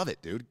I love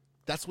it, dude.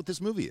 That's what this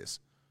movie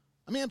is.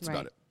 I'm amped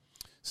about it.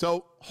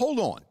 So hold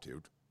on,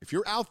 dude. If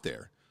you're out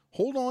there,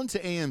 hold on to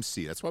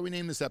AMC. That's why we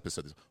named this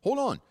episode. Hold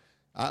on.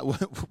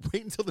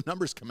 Wait until the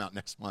numbers come out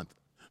next month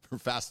for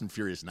Fast and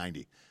Furious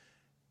 90.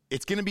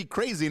 It's going to be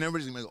crazy, and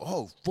everybody's going to be like,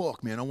 oh,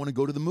 fuck, man, I want to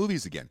go to the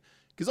movies again.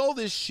 Because all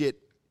this shit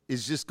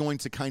is just going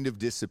to kind of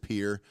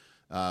disappear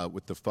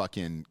with the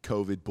fucking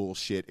COVID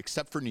bullshit,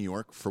 except for New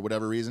York, for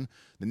whatever reason.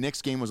 The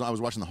Knicks game I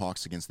was watching the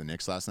Hawks against the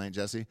Knicks last night,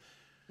 Jesse.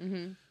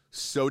 Mm-hmm.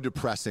 So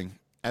depressing.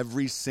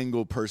 Every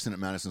single person at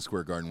Madison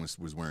Square Garden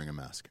was wearing a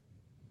mask.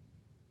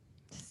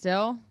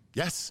 Still?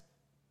 Yes.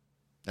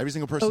 Every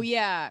single person. Oh,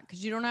 yeah,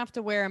 because you don't have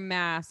to wear a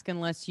mask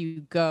unless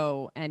you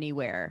go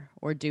anywhere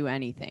or do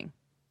anything.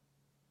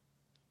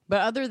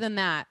 But other than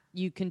that,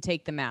 you can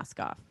take the mask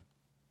off.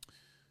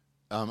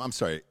 I'm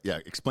sorry. Yeah,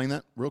 explain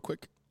that real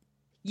quick.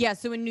 Yeah,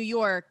 so in New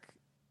York,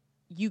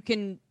 you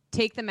can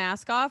take the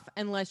mask off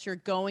unless you're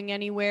going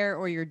anywhere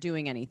or you're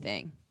doing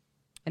anything.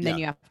 And then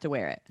you have to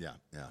wear it. Yeah.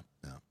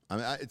 I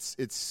mean,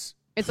 it's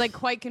like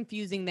quite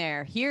confusing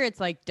there. Here,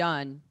 it's like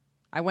done.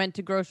 I went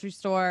to grocery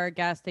store,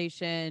 gas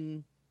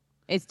station.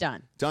 It's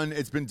done.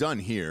 It's been done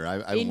here.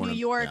 In New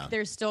York,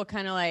 there's still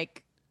kind of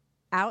like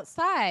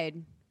outside.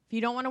 If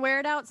you don't want to wear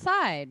it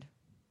outside,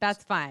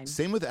 that's fine.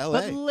 Same with LA.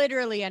 But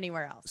literally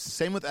anywhere else.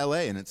 Same with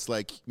LA. And it's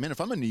like, man,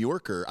 if I'm a New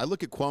Yorker, I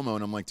look at Cuomo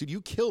and I'm like, dude,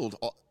 you killed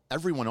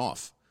everyone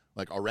off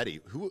like already.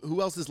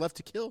 Who else is left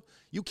to kill?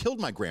 You killed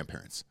my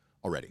grandparents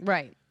already.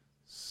 Right.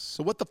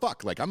 So what the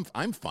fuck? Like,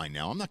 I'm fine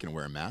now. I'm not going to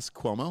wear a mask.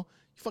 Cuomo, you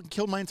fucking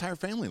killed my entire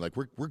family. Like,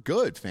 we're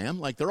good, fam.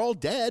 Like, they're all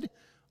dead.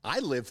 I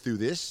lived through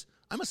this.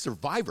 I'm a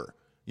survivor,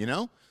 you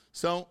know?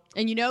 So.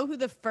 And you know who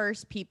the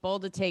first people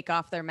to take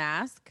off their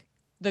mask?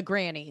 The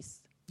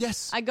grannies.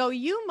 Yes. I go,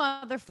 you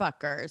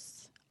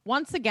motherfuckers.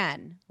 Once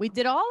again, we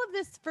did all of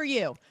this for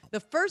you. The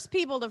first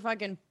people to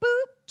fucking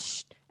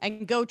boop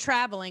and go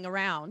traveling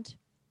around.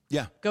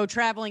 Yeah. Go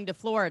traveling to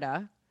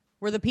Florida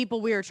were the people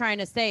we were trying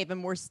to save,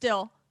 and we're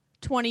still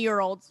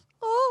 20-year-olds.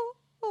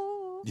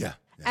 Oh. Yeah.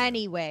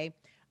 Anyway,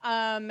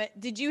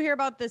 did you hear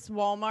about this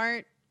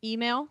Walmart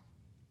email?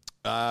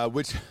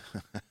 Which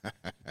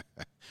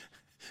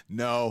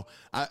no,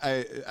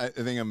 I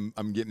think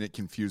I'm getting it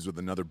confused with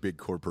another big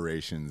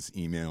corporation's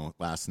email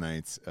last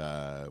night,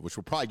 which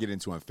we'll probably get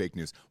into on fake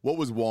news. What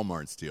was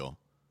Walmart's deal?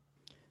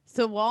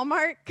 So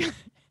Walmart,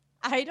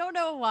 I don't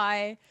know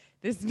why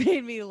this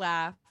made me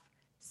laugh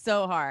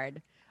so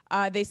hard.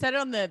 They said it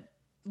on the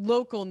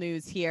local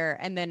news here,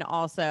 and then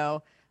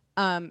also,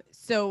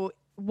 so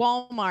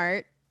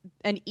Walmart,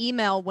 an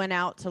email went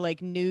out to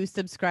like new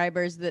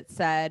subscribers that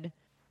said,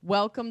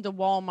 "Welcome to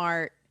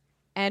Walmart,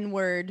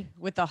 N-word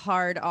with a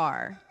hard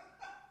R."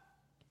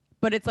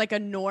 But it's like a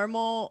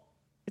normal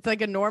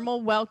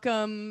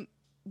welcome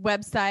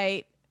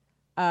website.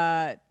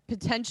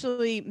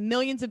 Potentially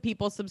millions of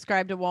people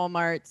subscribe to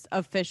Walmart's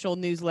official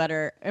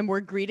newsletter and were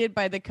greeted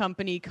by the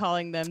company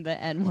calling them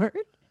the N-word.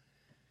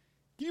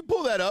 Can you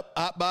pull that up,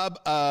 Bob?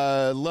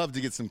 Love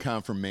to get some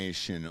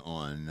confirmation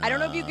on. I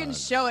don't know if you can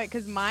show it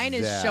because mine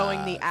is showing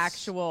the that.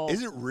 actual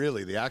Is it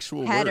really the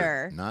actual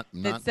header word? Not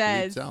that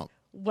says, bleeped out.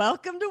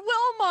 "Welcome to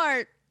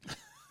Walmart."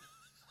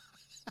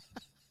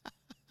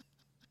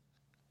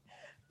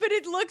 But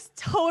it looks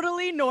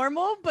totally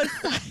normal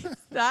besides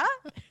that.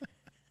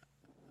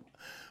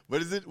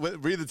 What is it?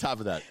 Read the top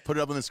of that. Put it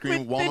up on the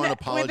screen. With Walmart an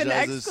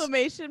apologizes.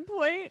 exclamation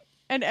point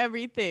and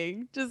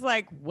everything. Just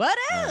like, what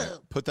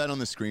up? Put that on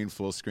the screen,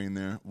 full screen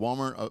there.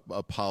 Walmart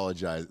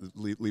apologizes.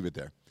 Leave it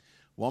there.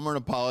 Walmart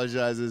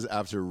apologizes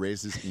after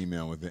racist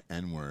email with the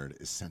N-word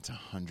is sent to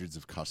hundreds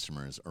of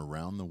customers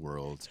around the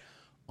world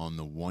on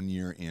the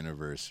 1-year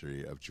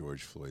anniversary of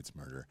George Floyd's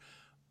murder.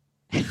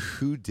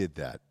 Who did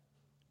that?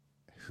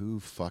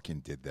 Who fucking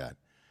did that?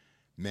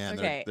 Man,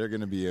 Okay. they're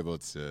going to be able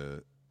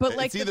to. But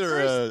like it's the either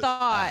first a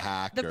thought,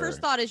 hack the or-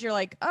 first thought is you're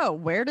like, oh,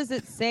 where does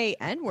it say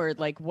N-word?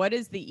 Like, what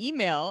is the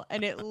email?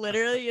 And it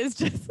literally is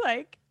just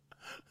like,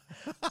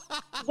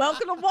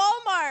 welcome to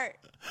Walmart.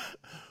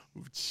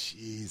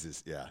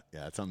 Jesus, yeah,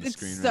 it's on the It's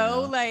screen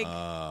so, right now. like-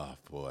 oh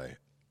boy,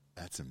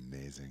 that's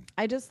amazing.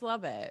 I just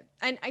love it.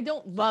 And I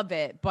don't love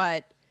it,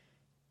 but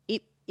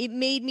it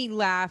made me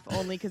laugh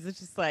only because it's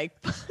just like,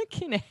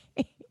 fucking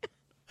A.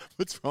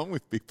 What's wrong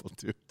with people,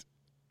 dude?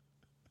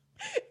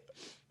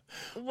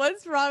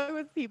 What's wrong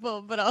with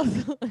people? But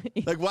also,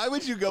 Like, why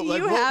would you go? do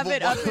Like, you have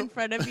it why- up in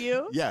front of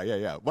you?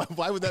 Yeah.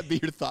 Why would that be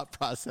your thought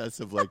process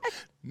of like,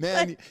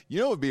 man, you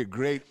know, it would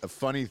be a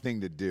funny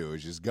thing to do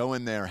is just go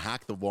in there,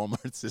 hack the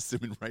Walmart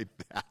system, and write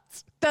that.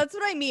 That's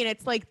what I mean.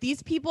 It's like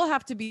these people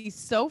have to be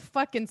so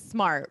fucking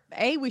smart.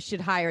 A, we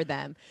should hire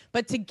them.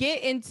 But to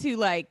get into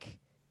like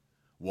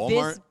Walmart.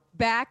 this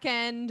back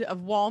end of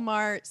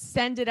Walmart,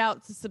 send it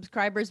out to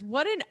subscribers.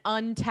 What an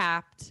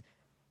untapped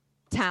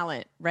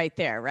talent right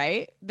there,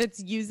 right?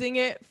 That's using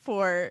it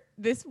for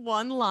this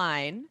one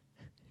line.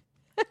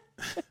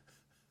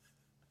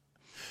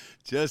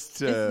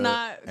 Just It's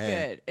not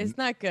hey, good. It's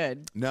not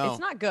good. No, It's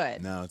not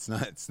good. No, it's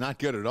not. It's not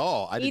good at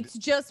all. It's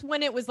just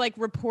when it was like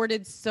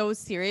reported so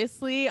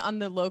seriously on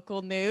the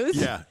local news.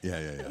 Yeah.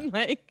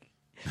 Like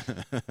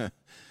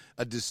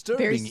A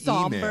disturbing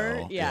somber,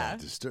 email. yeah. A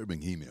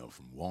disturbing email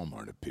from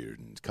Walmart appeared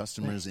in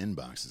customers'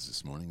 inboxes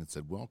this morning that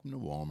said, "Welcome to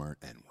Walmart,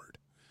 N-word."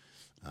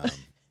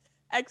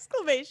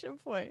 exclamation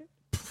point.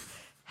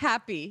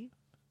 Happy.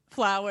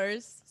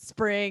 Flowers.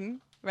 Spring.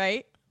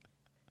 Right?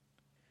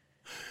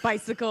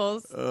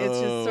 Bicycles. It's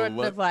just sort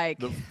what of like,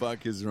 the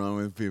fuck is wrong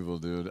with people,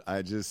 dude?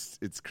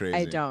 It's crazy.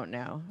 I don't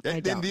know. I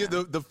And don't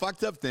know. the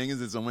fucked up thing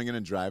is it's only going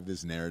to drive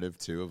this narrative,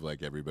 too, of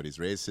like everybody's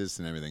racist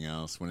and everything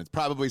else when it's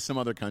probably some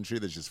other country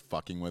that's just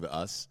fucking with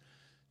us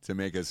to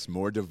make us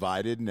more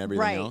divided and everything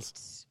Right.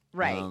 else.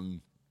 Right.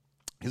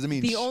 Because, I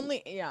mean, The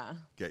only, yeah.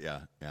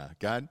 yeah.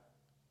 God?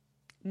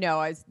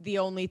 No, the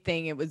only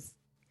thing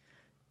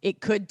it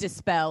could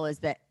dispel is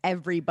that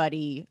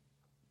everybody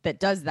that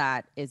does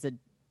that is a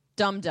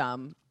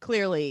dum-dum.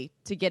 Clearly,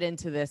 to get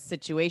into this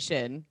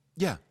situation,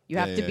 Yeah. you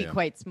have to be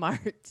quite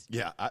smart.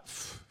 Yeah,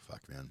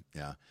 fuck, man.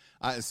 Yeah.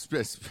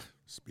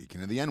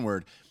 Speaking of the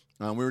N-word,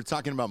 we were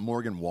talking about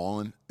Morgan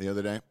Wallen the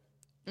other day.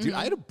 Dude,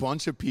 I had a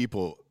bunch of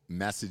people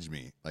message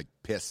me, like,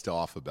 pissed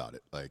off about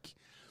it. Like,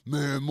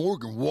 man,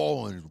 Morgan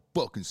Wallen is a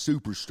fucking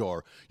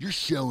superstar. You're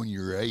showing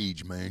your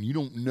age, man. You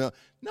don't know.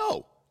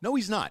 No,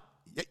 he's not.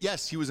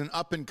 Yes, he was an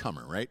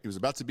up-and-comer, right? He was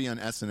about to be on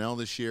SNL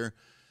this year.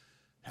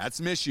 Had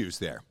some issues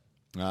there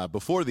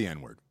before the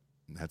N-word.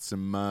 Had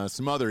some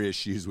other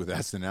issues with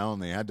SNL,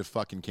 and they had to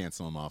fucking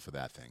cancel him off of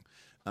that thing.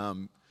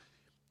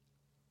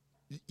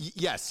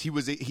 Yes,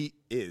 he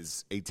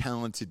is a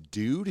talented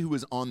dude who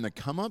was on the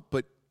come up,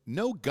 but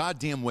no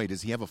goddamn way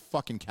does he have a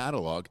fucking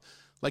catalog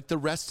like the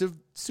rest of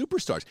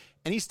superstars.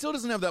 And he still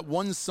doesn't have that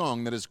one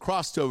song that has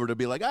crossed over to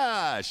be like,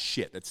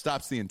 shit, that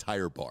stops the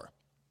entire bar.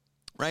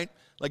 Right?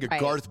 Like a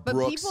Right. Garth But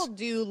Brooks. people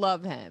do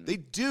love him. They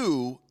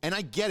do, and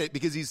I get it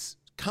because he's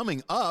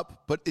coming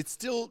up, but it's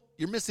still,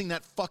 you're missing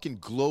that fucking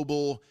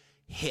global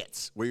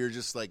hits where you're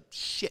just like,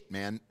 shit,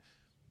 man.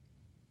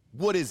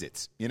 What is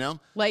it? You know?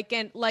 like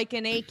an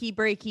achy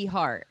breaky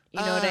heart. You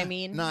know what I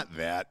mean? Not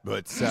that,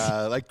 but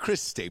like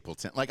Chris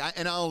Stapleton. Like,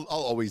 I'll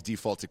always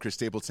default to Chris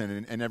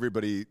Stapleton, and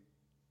everybody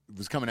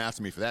was coming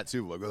after me for that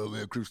too. Like, oh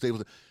man, Chris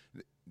Stapleton,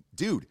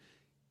 dude.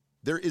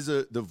 There is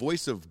the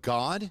voice of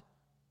God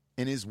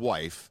and his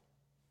wife.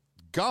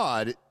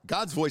 God's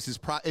voice is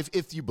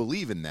if you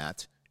believe in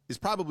that, is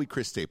probably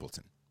Chris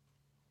Stapleton.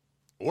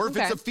 Or if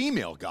it's Okay. a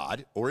female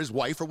God or his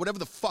wife or whatever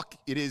the fuck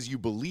it is you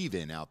believe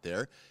in out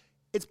there,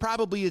 it's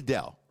probably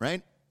Adele,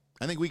 right?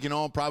 I think we can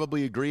all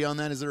probably agree on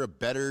that. Is there a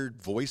better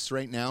voice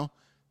right now,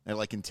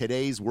 like in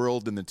today's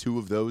world, than the two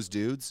of those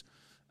dudes?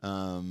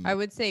 I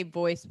would say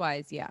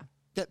voice-wise, yeah.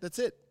 Yeah, that's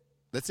it.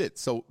 That's it.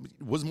 So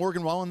was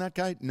Morgan Wallen that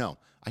guy? No.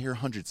 I hear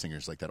 100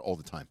 singers like that all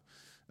the time.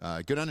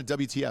 Go down to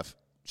WTF.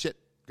 Shit.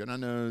 Go down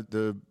to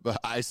the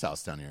Ice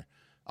House down here.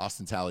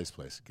 Austin Talley's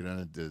place. Go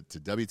down to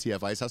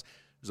WTF Ice House.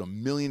 There's a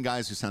million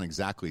guys who sound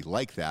exactly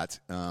like that,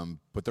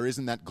 but there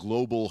isn't that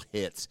global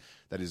hit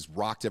that has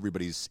rocked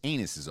everybody's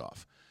anuses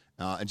off.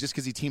 And just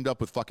because he teamed up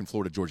with fucking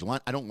Florida Georgia Line,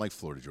 I don't like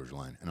Florida Georgia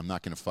Line, and I'm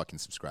not going to fucking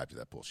subscribe to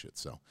that bullshit.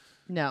 So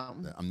No.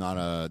 I'm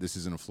not this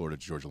isn't a Florida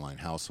Georgia Line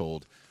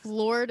household.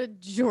 Florida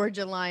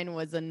Georgia Line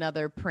was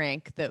another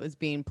prank that was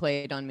being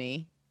played on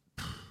me,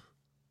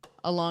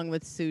 along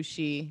with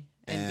Sushi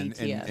and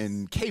BTS.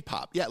 And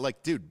K-pop. Yeah,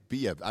 like, dude,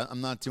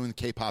 I'm not doing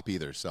K-pop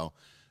either. So,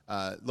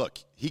 look,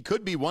 he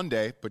could be one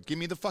day, but give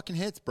me the fucking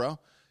hits, bro.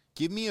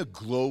 Give me a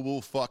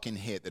global fucking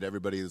hit that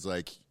everybody is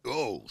like,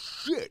 oh,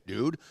 shit,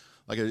 dude.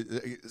 Like,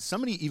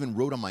 somebody even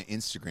wrote on my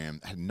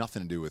Instagram, had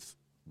nothing to do with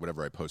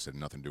whatever I posted,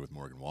 had nothing to do with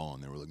Morgan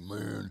Wallen. They were like,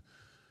 man,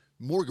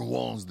 Morgan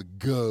Wallen's the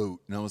GOAT.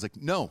 And I was like,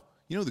 no.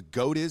 You know who the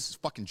GOAT is? It's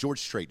fucking George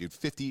Strait, dude.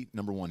 50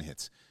 number one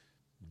hits.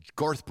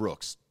 Garth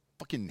Brooks,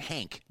 fucking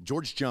Hank,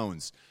 George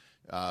Jones,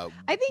 I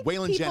think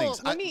Waylon people,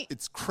 Jennings. let me-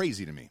 It's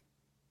crazy to me.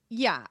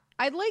 Yeah,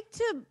 I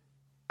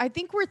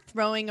think we're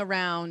throwing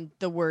around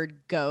the word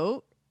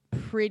GOAT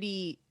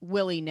pretty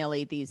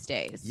willy-nilly these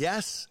days.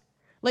 Yes.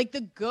 Like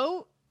the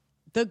GOAT,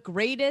 the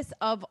greatest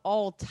of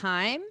all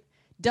time,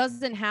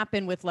 doesn't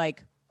happen with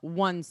like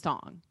one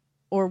song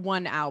or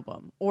one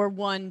album or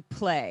one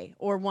play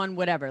or one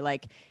whatever.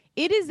 Like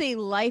it is a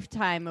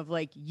lifetime of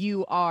like,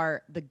 you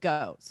are the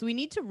GOAT. So we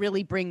need to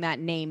really bring that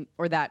name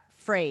or that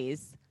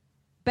phrase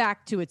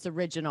back to its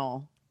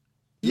original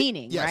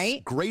meaning, Yes,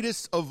 right?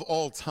 greatest of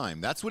all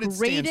time. That's what it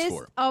Greatest stands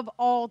for. of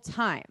all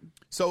time.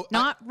 So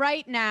Not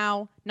right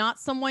now, not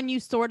someone you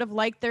sort of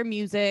like their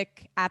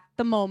music at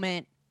the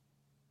moment.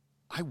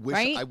 I wish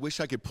right? I wish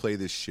I could play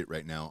this shit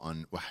right now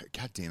on.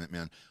 God damn it,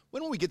 man!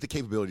 When will we get the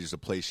capabilities to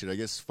play shit? I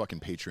guess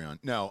fucking Patreon.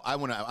 No, I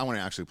want to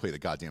actually play the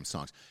goddamn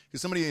songs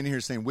because somebody in here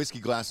is saying Whiskey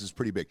Glass is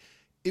pretty big.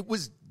 It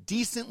was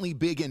decently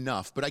big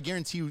enough, but I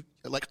guarantee you,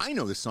 like I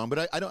know this song,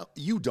 but I don't.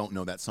 You don't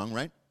know that song,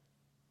 right?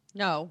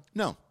 No.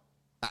 No,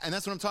 and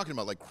that's what I'm talking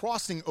about. Like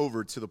crossing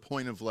over to the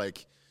point of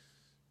like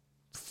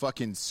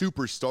fucking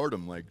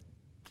superstardom, like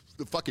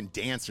the fucking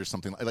dance or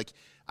something. Like,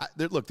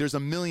 look, there's a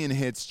million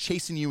hits.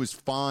 Chasing You is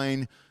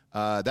fine.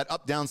 That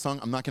Up Down song,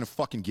 I'm not going to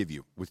fucking give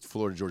you with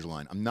Florida Georgia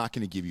Line. I'm not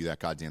going to give you that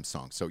goddamn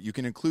song. So you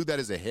can include that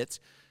as a hit,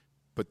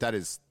 but that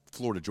is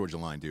Florida Georgia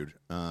Line, dude.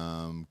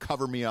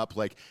 Cover Me Up.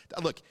 Like,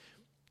 look,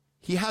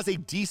 he has a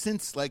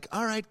decent, like,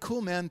 all right,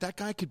 cool, man. That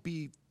guy could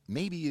be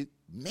maybe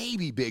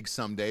big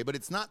someday, but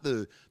it's not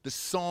the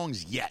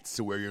songs yet.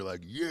 So where you're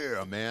like,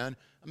 yeah, man.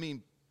 I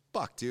mean,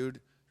 fuck, dude.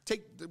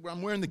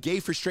 I'm wearing the Gay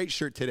for Straight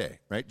shirt today,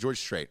 right? George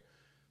Strait.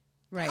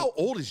 Right. How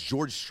old is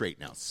George Strait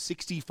now?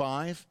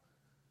 65?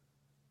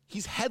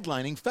 He's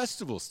headlining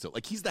festivals still.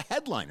 Like, he's the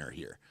headliner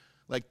here.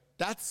 Like,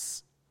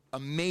 that's a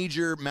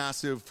major,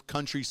 massive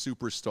country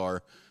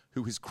superstar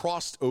who has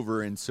crossed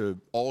over into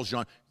all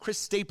genres. Chris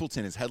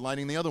Stapleton is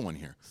headlining the other one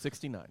here.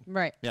 69.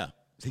 Right. Yeah.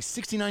 He's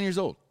 69 years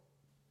old.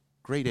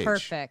 Great age.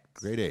 Perfect.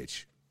 Great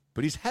age.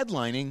 But he's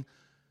headlining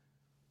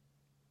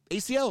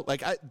ACL.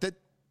 Like,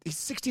 he's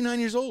 69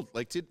 years old.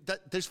 Like,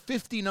 there's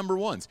 50 number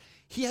ones.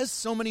 He has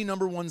so many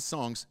number one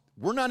songs.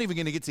 We're not even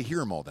going to get to hear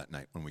them all that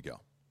night when we go.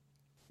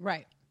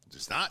 Right.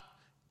 Just not.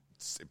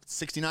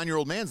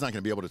 69-year-old man's not going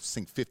to be able to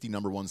sing 50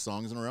 number one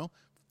songs in a row.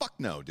 Fuck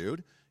no, dude.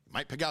 You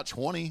might pick out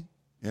 20,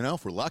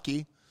 if we're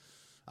lucky.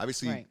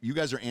 Obviously, Right. you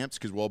guys are amped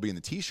because we'll all be in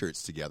the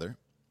T-shirts together.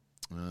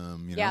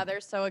 Yeah,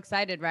 they're so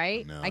excited,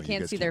 right? No, I you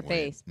can't guys see their can't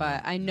wait. face,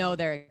 but I know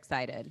they're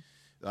excited.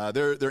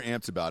 They're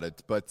amped about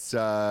it. But,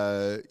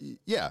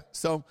 yeah.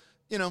 So,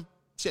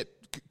 shit.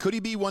 Could he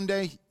be one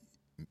day?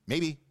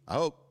 Maybe. I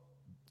hope.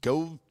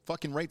 Go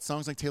fucking write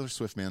songs like Taylor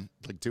Swift, man.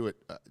 Like, do it.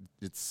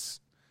 It's,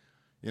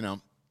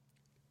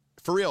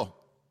 for real.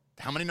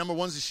 How many number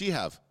ones does she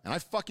have? And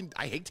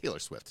I hate Taylor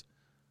Swift.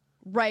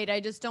 Right.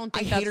 I just don't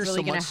think I that's hate her really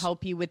so going much. to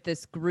help you with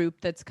this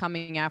group that's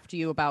coming after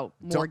you about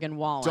Morgan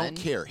Wallen. Don't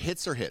care.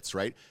 Hits are hits,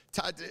 right?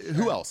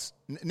 Who else?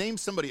 Name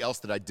somebody else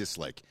that I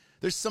dislike.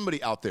 There's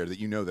somebody out there that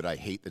you know that I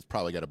hate that's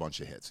probably got a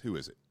bunch of hits. Who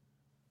is it?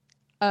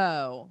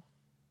 Oh,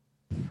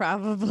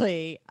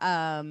 probably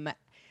Adam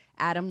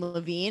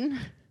Levine.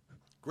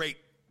 Great.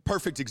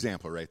 Perfect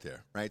example right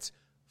there, right?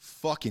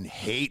 Fucking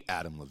hate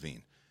Adam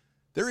Levine.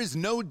 There is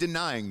no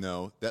denying,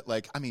 though, that,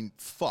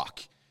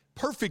 fuck.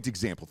 Perfect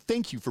example.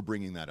 Thank you for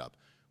bringing that up.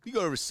 We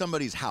go over to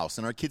somebody's house,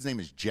 and our kid's name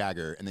is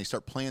Jagger, and they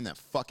start playing that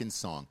fucking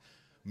song.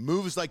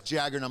 Moves like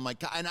Jagger, and I'm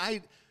like, and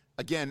I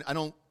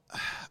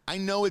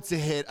know it's a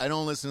hit. I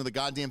don't listen to the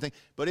goddamn thing,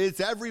 but it's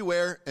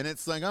everywhere, and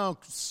it's like,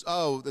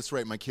 oh, that's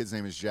right. My kid's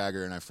name is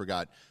Jagger, and I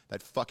forgot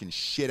that fucking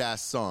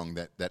shit-ass song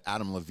that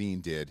Adam Levine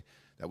did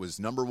that was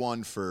number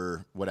one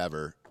for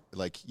whatever.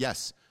 Like,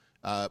 yes,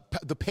 the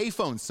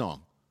Payphone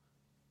song.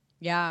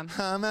 Yeah.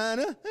 I'm at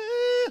a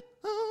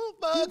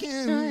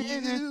fucking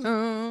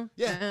you.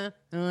 Yeah.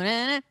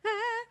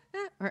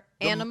 Or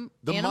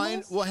The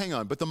mind. Well, hang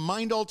on. But the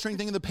mind-altering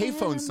thing in the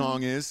Payphone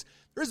song is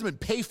there hasn't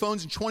been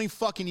payphones in 20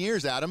 fucking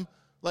years, Adam.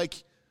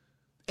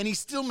 And he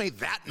still made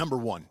that number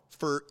one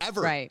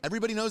forever. Right.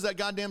 Everybody knows that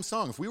goddamn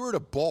song. If we were at a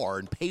bar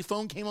and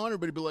Payphone came on,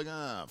 everybody'd be like,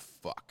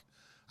 fuck.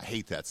 I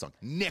hate that song.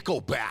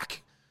 Nickelback.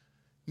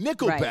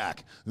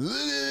 Right. Look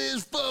at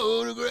this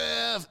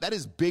photograph. That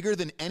is bigger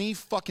than any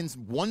fucking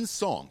one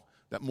song.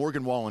 that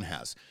Morgan Wallen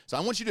has. So I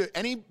want you to,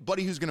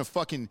 anybody who's going to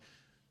fucking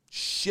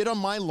shit on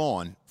my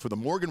lawn for the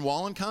Morgan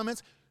Wallen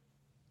comments,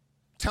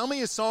 tell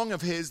me a song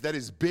of his that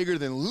is bigger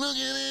than "Look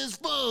at this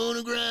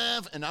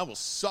photograph," and I will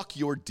suck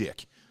your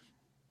dick.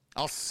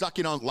 I'll suck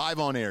it on live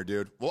on air,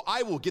 dude. Well,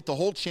 I will get the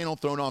whole channel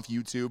thrown off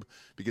YouTube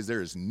because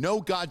there is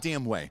no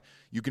goddamn way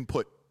you can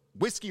put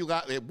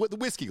the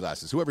whiskey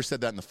glasses. Whoever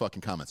said that in the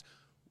fucking comments.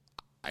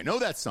 I know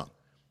that song.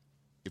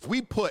 If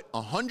we put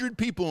 100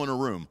 people in a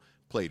room,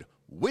 played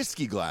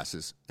whiskey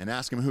glasses, and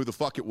asked them who the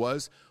fuck it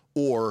was,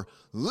 or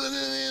 "Look at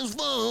this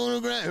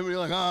photograph," and be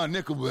like,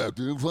 Nickelback,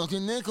 dude,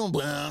 fucking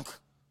Nickelback.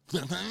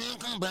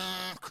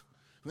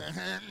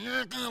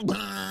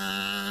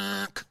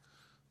 Nickelback.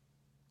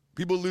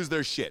 People lose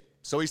their shit.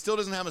 So he still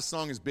doesn't have a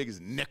song as big as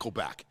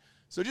Nickelback.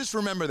 So just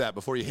remember that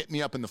before you hit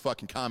me up in the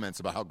fucking comments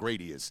about how great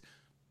he is.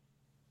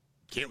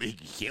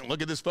 Can't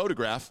look at this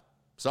photograph.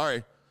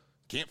 Sorry.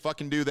 Can't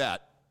fucking do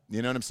that.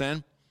 You know what I'm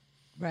saying?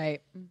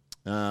 Right.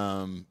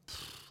 I'm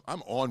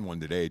on one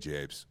today,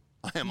 Jabes.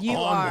 I am You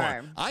on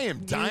are. one. I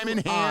am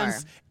diamond You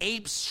hands, are.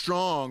 ape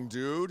strong,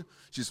 dude.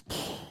 Just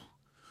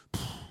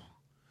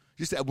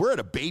we're at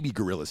a baby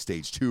gorilla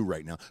stage 2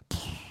 right now.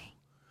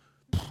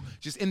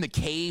 Just in the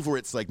cave where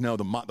it's like, no,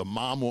 the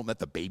mom won't let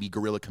the baby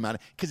gorilla come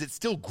out because it's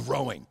still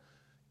growing.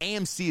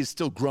 AMC is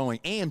still growing.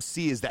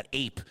 AMC is that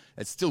ape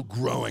that's still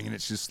growing, and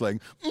it's just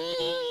like,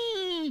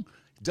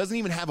 doesn't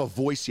even have a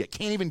voice yet.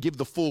 Can't even give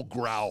the full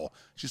growl.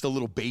 It's just a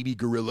little baby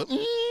gorilla.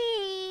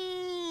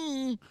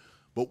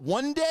 But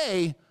one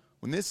day,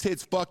 when this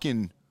hits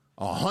fucking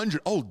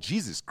 100, oh,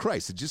 Jesus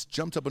Christ, it just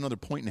jumped up another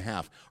 1.5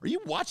 points. Are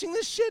you watching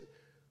this shit?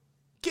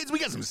 Kids, we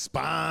got some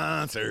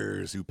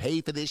sponsors who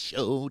pay for this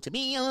show to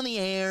be on the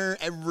air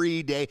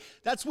every day.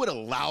 That's what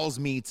allows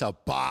me to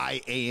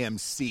buy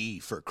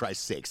AMC, for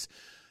Christ's sakes.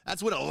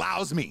 That's what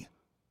allows me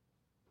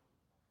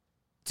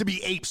to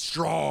be ape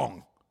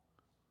strong.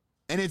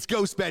 And it's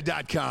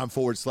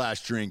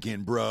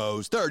ghostbed.com/drinking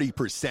bros.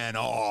 30%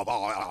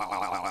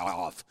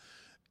 off.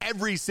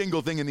 Every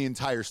single thing in the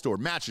entire store.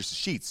 Mattresses,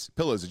 sheets,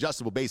 pillows,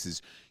 adjustable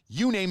bases.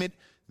 You name it,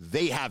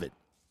 they have it.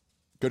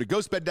 Go to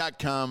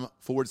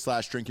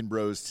ghostbed.com/drinking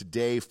bros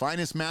today.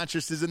 Finest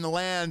mattresses in the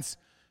lands.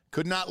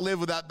 Could not live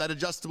without that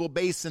adjustable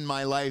base in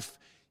my life.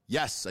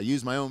 Yes, I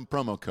use my own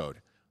promo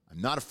code.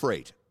 I'm not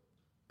afraid.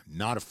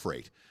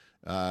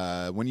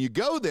 When you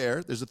go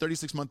there, there's a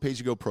 36-month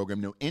pay-as-you-go program.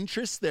 No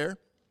interest there,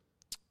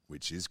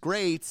 which is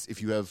great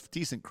if you have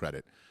decent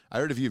credit. I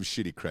heard if you have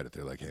shitty credit,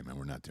 they're like, hey, man,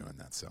 we're not doing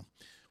that. So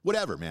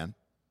whatever, man.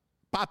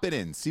 Pop it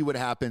in. See what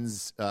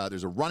happens.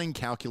 There's a running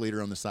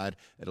calculator on the side.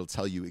 It'll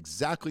tell you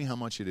exactly how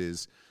much it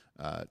is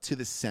to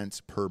the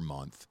cent per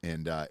month.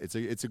 And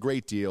it's a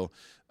great deal.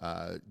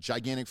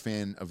 Gigantic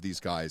fan of these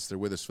guys. They're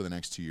with us for the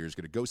next 2 years.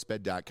 Go to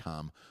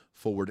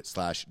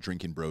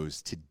ghostbed.com/drinking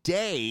bros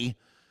today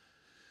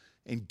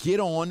and get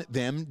on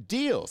them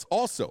deals.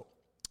 Also,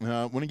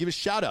 want to give a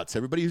shout out to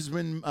everybody who's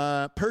been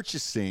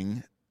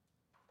purchasing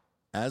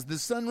As the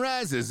Sun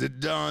Rises, It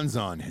Dawns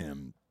on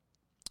Him.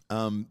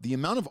 The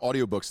amount of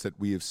audiobooks that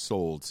we have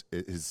sold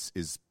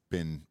is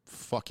been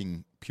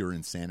fucking pure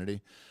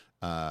insanity.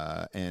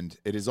 And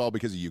it is all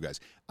because of you guys.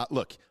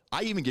 Look,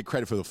 I even get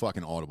credit for the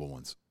fucking Audible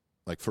ones.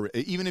 Like, for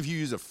even if you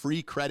use a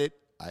free credit,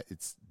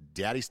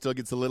 Daddy still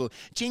gets a little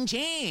ching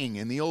ching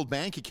in the old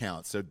bank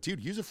account. So, dude,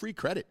 use a free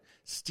credit.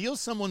 Steal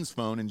someone's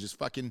phone and just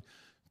fucking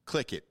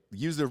click it.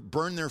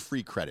 Burn their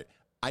free credit.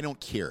 I don't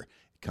care.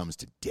 It comes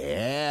to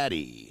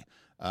Daddy.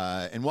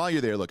 And while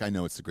you're there, look, I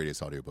know it's the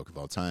greatest audiobook of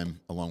all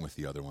time, along with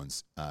the other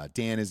ones.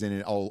 Dan is in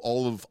it.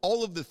 All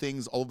of the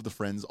things, all of the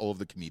friends, all of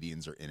the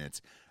comedians are in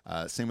it.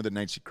 Same with The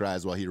Night She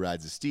Cries While He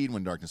Rides His Steed.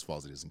 When Darkness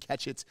Falls, It Doesn't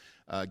Catch It.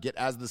 Get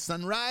As the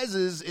Sun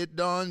Rises, It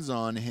Dawns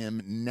on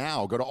Him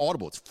now. Go to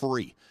Audible. It's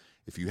free.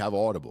 If you have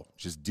Audible,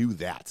 just do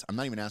that. I'm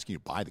not even asking you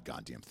to buy the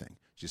goddamn thing.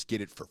 Just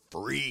get it for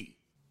free.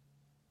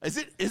 Is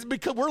it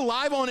because we're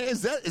live on it?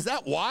 Is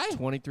that why?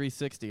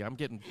 2360. I'm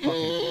getting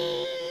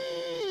fucking...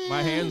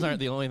 My hands aren't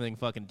the only thing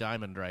fucking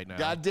diamond right now.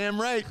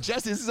 Goddamn right.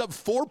 Jesse, this is up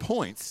 4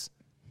 points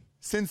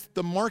since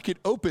the market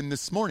opened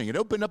this morning. It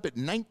opened up at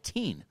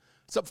 19.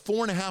 It's up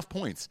 4.5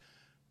 points.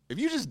 If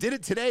you just did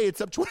it today,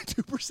 it's up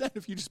 22%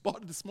 if you just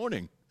bought it this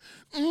morning.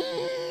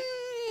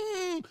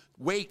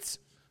 Wait.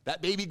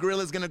 That baby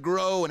gorilla is going to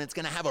grow, and it's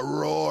going to have a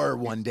roar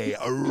one day.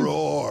 A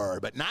roar.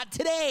 But not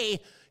today.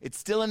 It's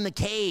still in the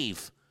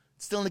cave.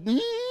 It's still in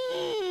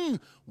the...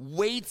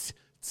 Wait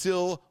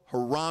till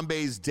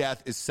Harambe's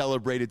death is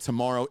celebrated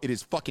tomorrow. It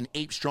is fucking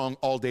ape strong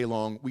all day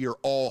long. We are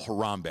all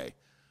Harambe.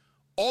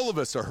 All of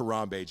us are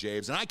Harambe,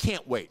 James, and I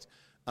can't wait.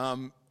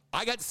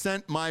 I got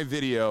sent my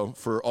video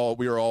for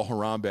We Are All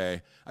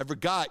Harambe. I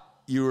forgot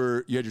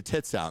you had your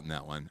tits out in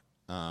that one.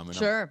 And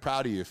Sure. I'm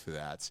proud of you for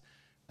that.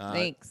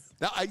 Thanks.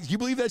 Now, you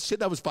believe that shit?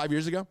 That was 5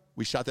 years ago?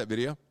 We shot that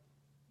video?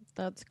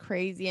 That's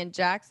crazy. And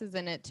Jax is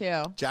in it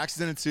too. Jax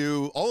is in it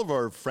too. All of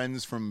our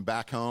friends from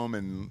back home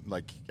and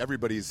like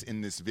everybody's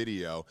in this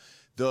video.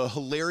 The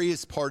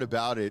hilarious part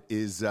about it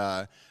is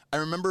I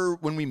remember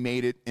when we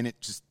made it and it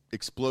just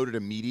exploded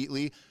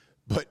immediately.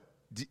 But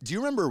do you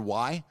remember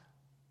why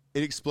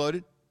it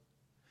exploded?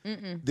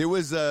 There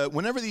was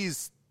whenever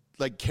these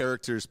like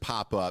characters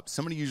pop up,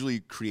 somebody usually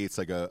creates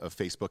like a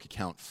Facebook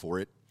account for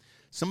it.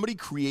 Somebody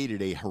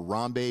created a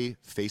Harambe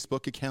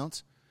Facebook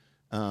account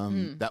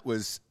that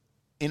was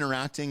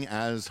interacting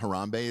as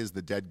Harambe, as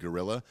the dead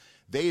gorilla.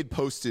 They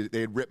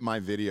had ripped my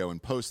video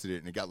and posted it,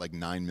 and it got like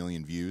 9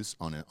 million views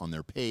on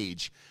their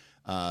page.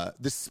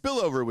 The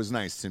spillover was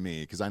nice to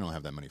me because I don't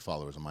have that many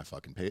followers on my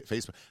fucking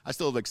Facebook. I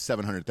still have like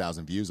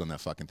 700,000 views on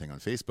that fucking thing on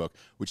Facebook,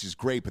 which is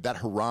great. But that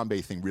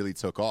Harambe thing really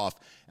took off.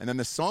 And then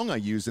the song I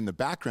used in the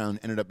background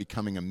ended up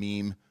becoming a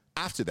meme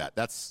after that.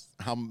 That's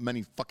how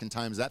many fucking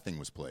times that thing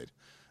was played.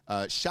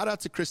 Shout out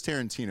to Chris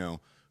Tarantino,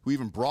 who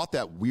even brought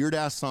that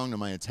weird-ass song to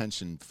my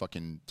attention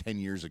fucking 10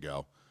 years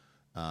ago.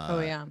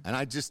 Yeah. And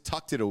I just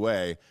tucked it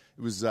away.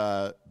 It was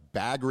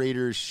Bag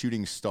Raiders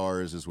Shooting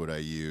Stars is what I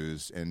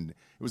used. And it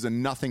was a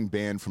nothing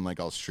band from like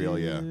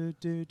Australia.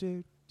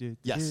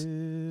 Yes.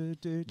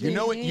 You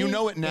know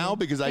it now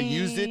because I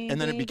used it, and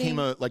then it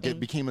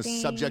became a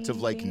subject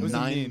of like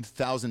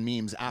 9,000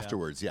 memes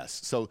afterwards. Yes.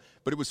 So,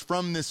 but it was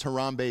from this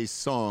Harambe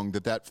song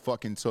that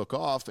fucking took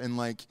off, and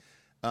like,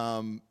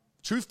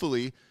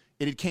 truthfully,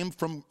 it had came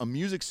from a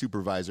music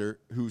supervisor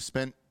who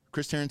spent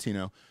Chris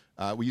Tarantino.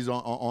 We use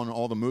on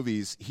all the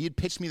movies. He had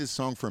pitched me this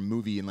song for a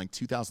movie in like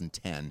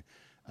 2010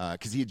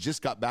 because he had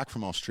just got back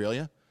from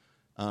Australia.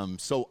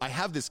 So I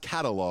have this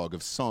catalog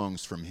of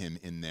songs from him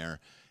in there.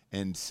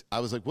 And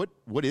I was like,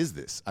 what is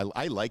this?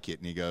 I like it.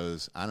 And he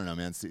goes, I don't know,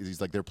 man.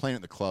 He's like, they're playing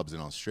at the clubs in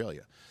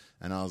Australia.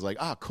 And I was like,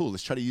 cool.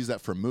 Let's try to use that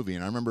for a movie.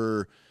 And I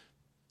remember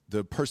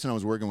the person I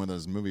was working with on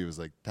this movie was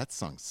like, that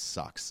song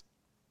sucks.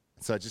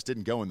 So I just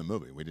didn't go in the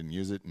movie. We didn't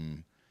use it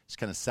and just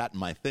kind of sat in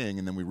my thing.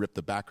 And then we ripped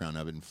the background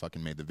of it and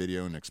fucking made the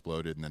video and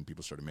exploded. And then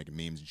people started making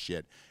memes and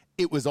shit.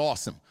 It was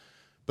awesome.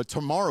 But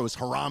tomorrow is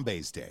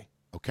Harambe's day,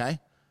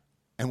 okay?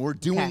 And we're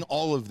doing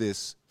all of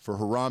this for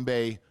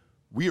Harambe.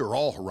 We are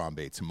all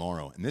Harambe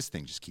tomorrow. And this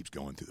thing just keeps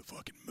going through the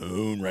fucking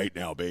moon right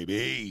now,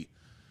 baby.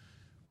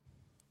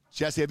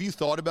 Jesse, have you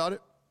thought about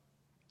it?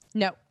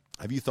 No.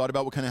 Have you thought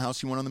about what kind of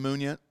house you want on the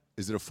moon yet?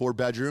 Is it a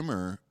 4-bedroom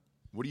or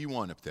what do you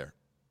want up there?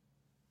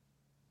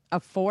 A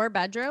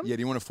 4-bedroom? Yeah,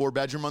 do you want a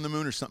 4-bedroom on the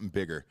moon or something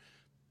bigger?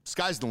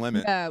 Sky's the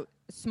limit.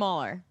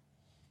 Smaller.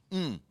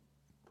 You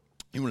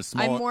want a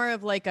smaller? I'm more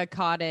of like a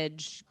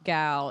cottage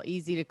gal,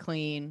 easy to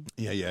clean.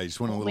 Yeah. You just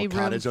want a Only little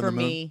cottage room on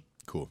the for moon? me.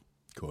 Cool.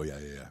 Yeah.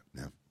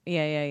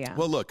 Yeah.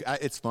 Well, look,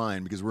 it's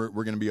fine because we're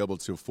going to be able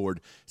to afford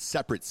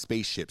separate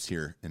spaceships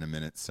here in a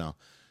minute. So,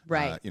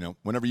 right.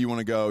 Whenever you want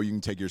to go, you can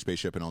take your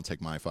spaceship and I'll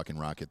take my fucking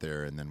rocket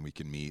there, and then we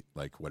can meet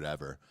like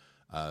whatever.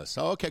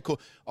 Okay, cool.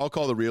 I'll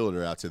call the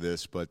realtor after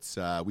this, but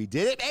we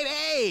did it,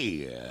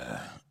 baby.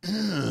 It's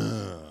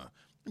gonna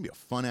be a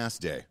fun ass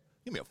day.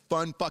 It's gonna be a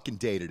fun fucking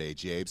day today,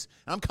 Jabes.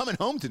 And I'm coming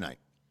home tonight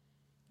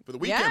for the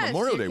weekend, Yes,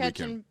 Memorial Day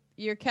weekend.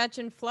 You're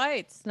catching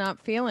flights, not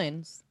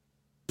feelings.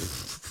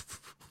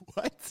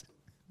 What?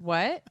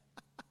 What?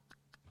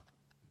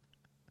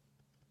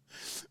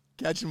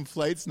 Catching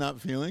flights,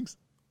 not feelings?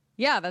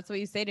 Yeah, that's what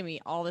you say to me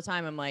all the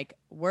time. I'm like,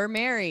 we're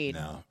married.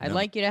 I'd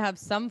like you to have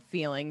some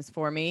feelings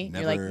for me.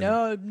 You're like,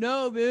 no,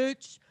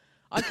 bitch.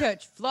 I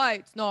catch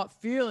flights, not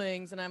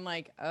feelings. And I'm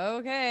like,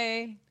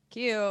 okay,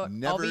 cute.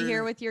 I'll be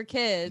here with your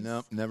kids.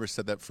 Nope, never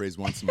said that phrase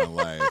once in my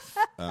life.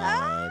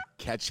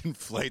 Catching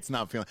flights,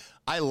 not feeling.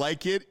 I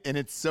like it, and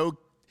it's so.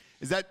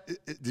 Is that?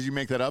 Did you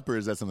make that up, or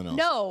is that something else?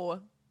 No.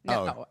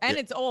 Oh, and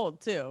yeah. It's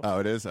old too. Oh,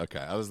 it is? Okay.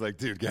 I was like,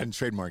 dude, go ahead and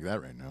trademark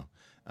that right now.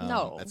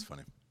 No. That's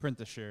funny. Print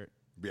the shirt.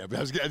 Yeah, but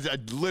I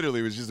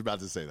literally was just about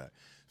to say that.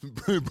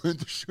 Print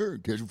the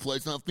shirt. Catching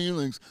flights, not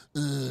feelings.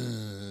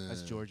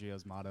 That's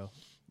Giorgio's motto.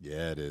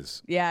 Yeah, it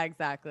is. Yeah,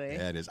 exactly.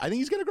 Yeah, it is. I think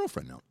he's got a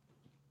girlfriend now.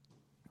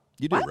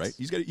 You do, What? right?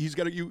 He's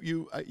got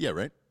a, yeah,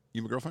 right?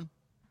 You have a girlfriend?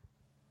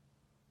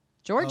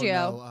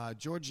 Giorgio. Oh, no.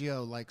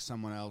 Giorgio, like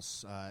someone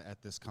else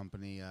at this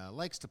company,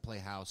 likes to play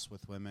house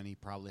with women he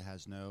probably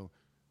has no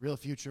real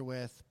future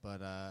with,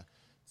 but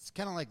it's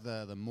kind of like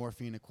the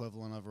morphine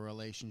equivalent of a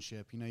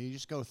relationship. You know, you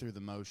just go through the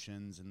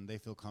motions, and they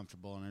feel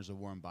comfortable, and there's a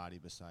warm body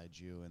beside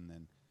you, and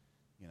then,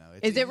 you know.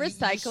 Is it you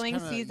just recycling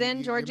kinda-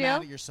 season, Giorgio? You're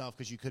mad at yourself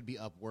because you could be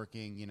up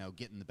working, you know,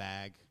 getting the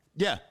bag.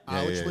 Yeah.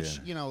 Which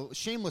you know,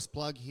 shameless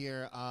plug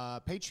here.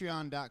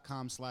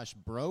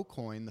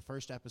 Patreon.com/brocoin. The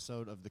first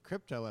episode of the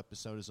crypto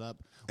episode is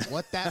up.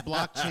 What that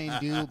blockchain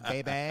do,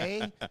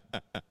 baby?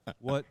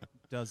 What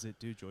does it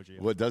do,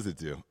 Giorgio? What does it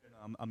do?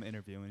 I'm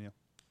interviewing you.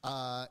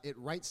 It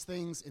writes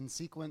things in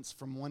sequence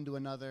from one to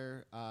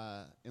another.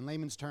 In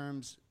layman's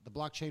terms, the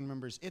blockchain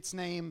remembers its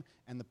name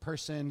and the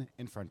person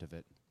in front of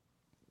it.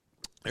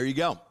 There you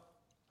go.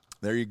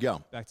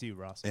 Back to you,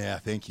 Ross. Yeah,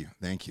 thank you.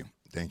 I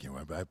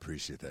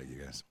appreciate that,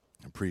 you guys.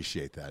 I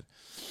appreciate that.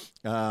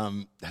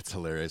 That's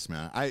hilarious,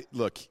 man.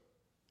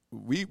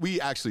 We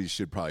actually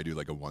should probably do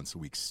like a once a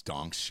week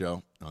stonks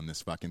show on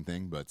this fucking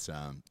thing, but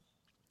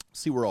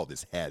see where all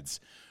this heads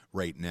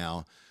right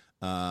now.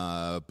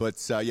 Yeah,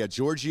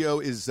 Giorgio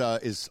is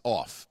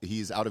off.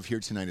 He's out of here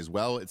tonight as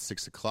well at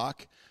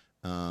 6:00.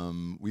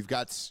 We've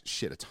got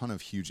a ton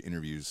of huge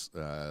interviews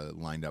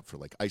lined up for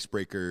like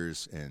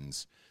icebreakers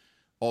and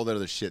all that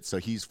other shit. So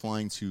he's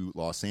flying to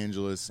Los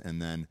Angeles,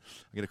 and then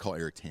I got to call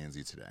Eric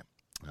Tanzi today.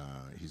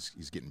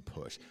 He's getting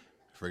pushed.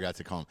 Forgot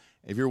to call him.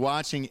 If you're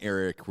watching,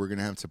 Eric, we're going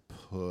to have to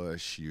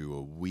push you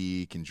a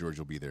week, and George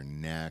will be there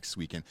next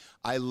weekend.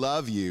 I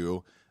love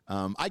you.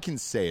 I can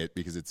say it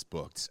because it's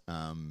booked.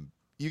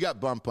 You got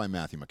bumped by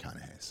Matthew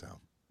McConaughey, so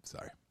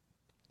sorry.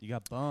 You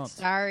got bumped.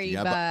 Sorry,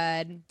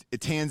 bud.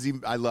 Tansy,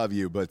 I love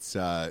you, but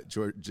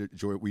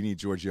we need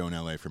Giorgio in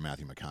L.A. for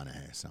Matthew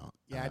McConaughey. So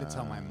Yeah, I had to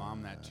tell my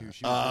mom that too.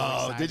 She was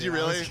really excited. Did you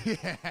really?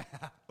 Yeah.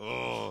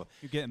 Oh,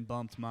 You're getting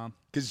bumped, Mom.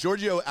 because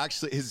Giorgio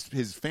actually,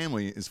 his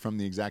family is from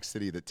the exact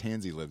city that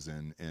Tansy lives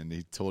in, and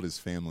he told his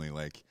family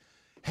like,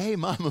 "Hey,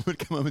 Mom, I'm gonna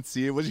come up and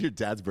see you. Was it your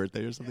dad's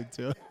birthday or something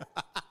too?"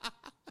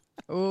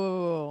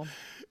 Ooh.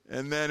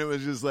 And then it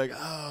was just like,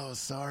 "Oh,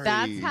 sorry."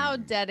 That's how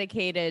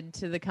dedicated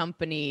to the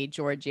company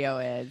Giorgio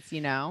is,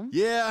 you know?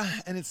 Yeah,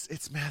 and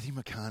it's Matthew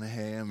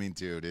McConaughey. I mean,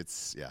 dude,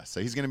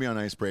 so he's going to be on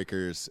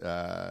Icebreakers,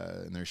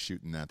 and they're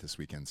shooting that this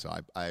weekend. So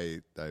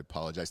I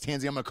apologize.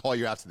 Tansy, I'm going to call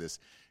you after this.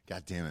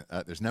 God damn it.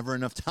 There's never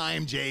enough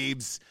time,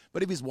 Jabes.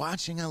 But if he's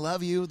watching, I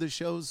love you. The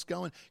show's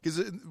going.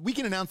 Because we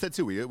can announce that,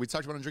 too. We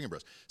talked about it on Drinking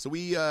Bros. So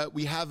we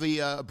have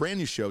a brand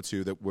new show,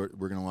 too, that we're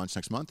going to launch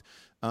next month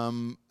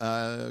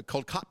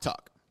called Cop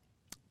Talk.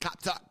 Cop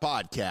Talk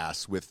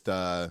Podcast with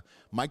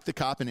Mike the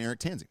Cop and Eric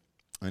Tanzi.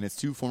 And it's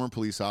two former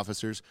police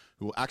officers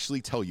who will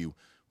actually tell you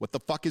what the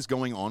fuck is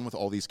going on with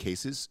all these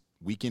cases,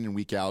 week in and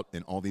week out,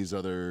 and all these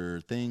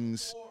other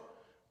things.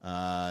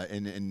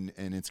 And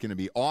it's going to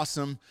be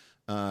awesome.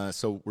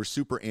 So we're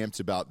super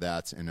amped about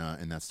that, and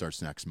that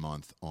starts next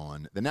month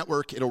on the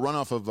network. It'll run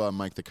off of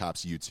Mike the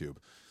Cop's YouTube.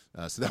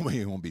 So that way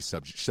he won't be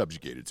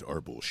subjugated to our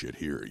bullshit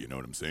here. You know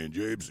what I'm saying,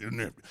 Jabes?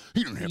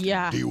 He don't have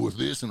to deal with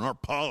this and our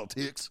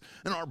politics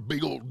and our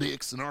big old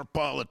dicks and our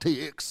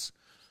politics.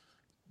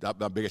 I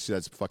bet you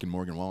that's fucking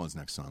Morgan Wallen's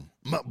next song.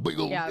 My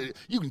big old dick.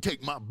 You can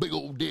take my big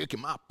old dick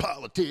and my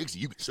politics,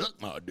 and you can suck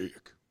my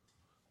dick.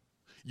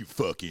 You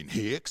fucking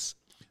hicks.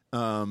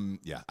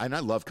 Yeah, and I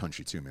love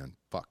country too, man.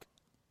 Fuck.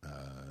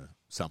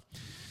 So,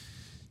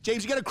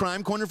 James, you got a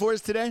crime corner for us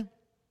today?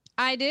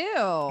 I do.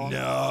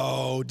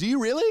 No. Do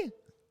you really?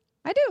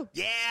 I do.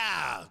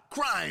 Yeah.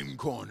 Crime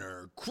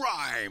corner.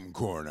 Crime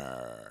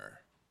corner.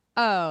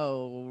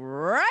 Oh,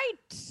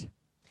 right.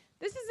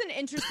 This is an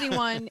interesting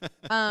one,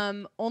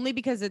 only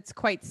because it's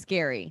quite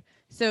scary.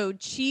 So,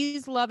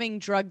 cheese-loving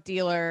drug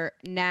dealer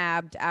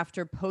nabbed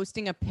after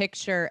posting a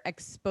picture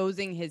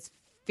exposing his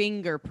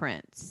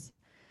fingerprints.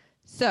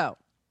 So,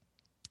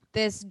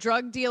 this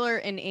drug dealer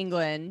in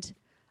England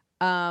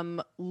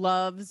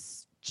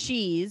loves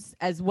cheese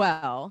as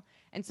well.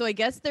 And so I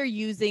guess they're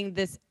using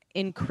this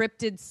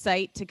encrypted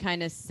site to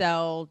kind of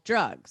sell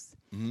drugs.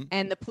 Mm-hmm.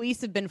 And the police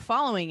have been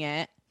following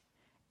it.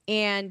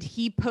 And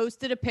he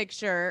posted a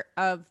picture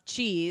of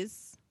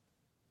cheese,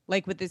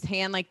 like with his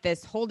hand like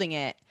this, holding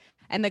it.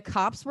 And the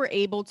cops were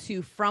able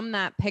to, from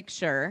that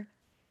picture,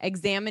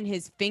 examine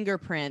his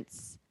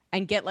fingerprints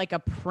and get like a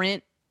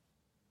print,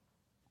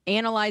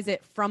 analyze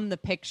it from the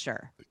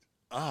picture.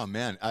 Oh,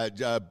 man.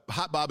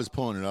 Hot Bob is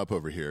pulling it up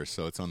over here,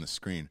 so it's on the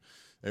screen.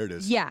 There it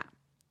is. Yeah.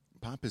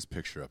 Pop his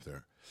picture up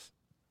there.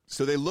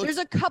 So they look. There's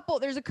a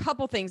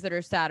couple things that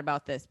are sad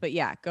about this, but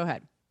yeah, go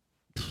ahead.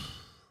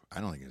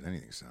 I don't think there's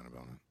anything sad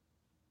about it.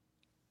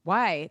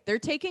 Why? They're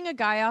taking a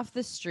guy off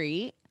the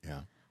street.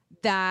 Yeah.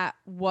 That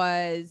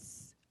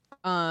was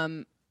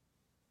selling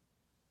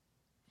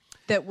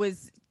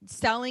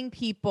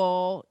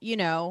people,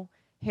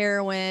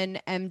 heroin,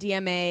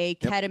 MDMA,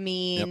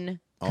 ketamine,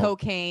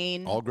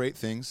 cocaine. All great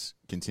things.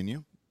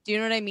 Continue. Do you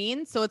know what I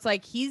mean? So it's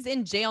like he's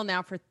in jail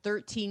now for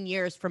 13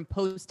 years from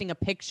posting a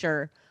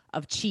picture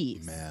of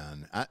cheese.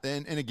 Man.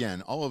 And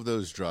again, all of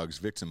those drugs,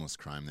 victimless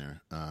crime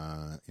there.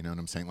 You know what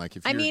I'm saying? Like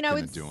if I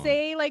would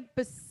say like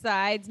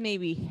besides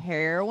maybe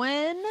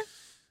heroin.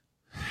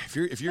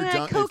 If you're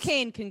done,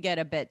 cocaine can get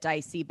a bit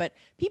dicey, but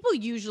people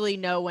usually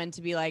know when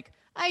to be like,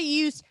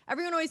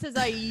 everyone always says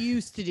I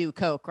used to do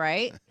coke,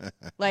 right?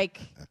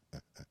 Like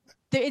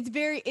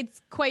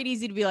it's quite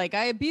easy to be like,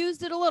 I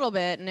abused it a little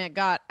bit and it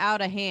got out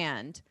of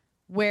hand.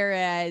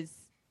 Whereas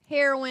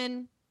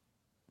heroin,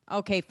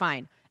 okay,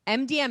 fine.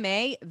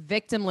 MDMA,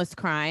 victimless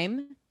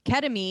crime.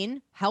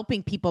 Ketamine,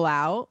 helping people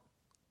out,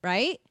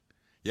 right?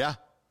 Yeah.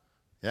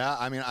 Yeah,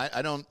 I mean,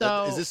 I don't,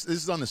 this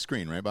is on the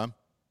screen, right, Bob?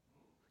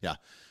 Yeah.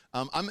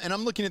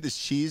 I'm looking at this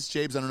cheese,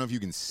 Jabes. I don't know if you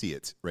can see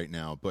it right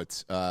now,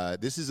 but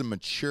this is a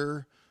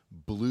mature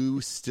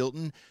blue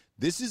Stilton.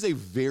 This is a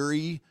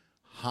very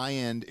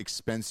high-end,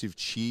 expensive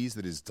cheese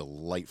that is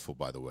delightful,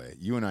 by the way.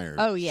 You and I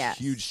are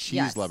huge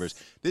cheese lovers.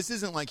 This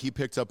isn't like he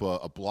picked up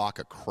a block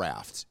of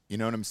Kraft. You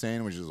know what I'm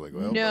saying? Which is like,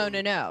 well,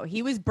 no.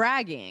 He was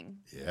bragging.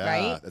 Yeah,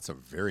 right? That's a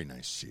very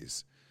nice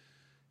cheese.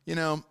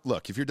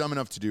 Look, if you're dumb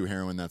enough to do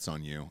heroin, that's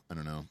on you. I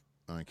don't know.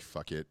 Like,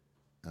 fuck it.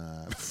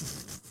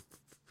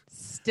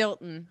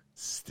 Stilton.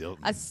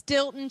 A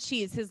Stilton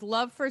cheese. His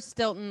love for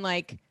Stilton,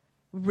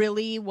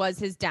 really was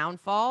his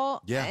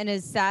downfall. Yeah. And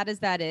as sad as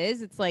that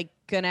is, it's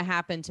gonna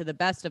happen to the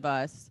best of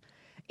us.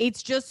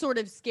 It's just sort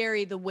of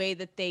scary the way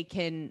that they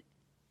can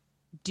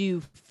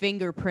do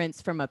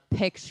fingerprints from a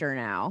picture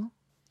now.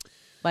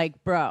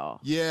 Like, bro.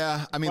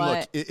 Yeah, I mean, What-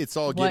 look, it's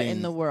all what getting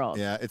in the world?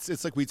 Yeah,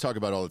 it's like we talk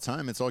about all the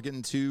time. It's all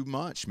getting too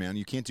much, man.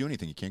 You can't do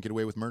anything. You can't get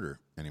away with murder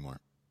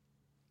anymore.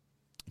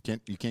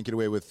 You can't get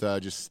away with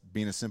just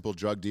being a simple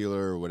drug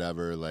dealer or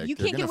whatever. Like You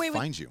they're can't get gonna away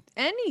find with you.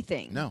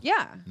 anything. No.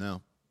 Yeah.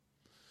 No.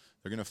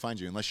 They're gonna find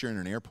you unless you're in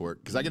an airport.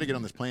 Because I got to get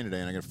on this plane today,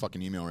 and I got a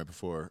fucking email right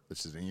before that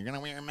says, "You're gonna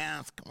wear a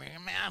mask. Wear a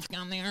mask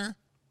on there.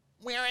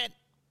 Wear it. Wear it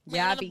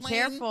Yeah, on the be plane."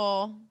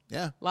 careful.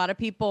 Yeah. A lot of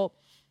people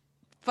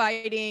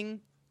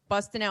fighting,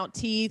 busting out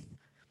teeth.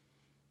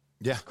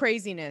 Yeah.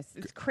 Craziness.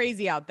 It's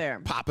crazy out there.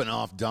 Popping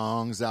off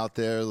dongs out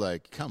there.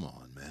 Like, come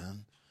on,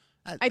 man.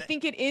 I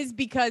think it is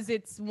because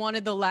it's one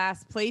of the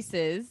last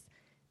places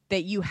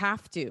that you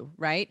have to,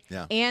 right?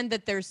 Yeah. And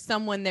that there's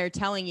someone there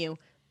telling you,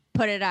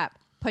 put it up,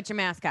 put your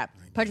mask up,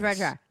 put your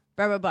mask up,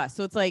 blah, blah, blah.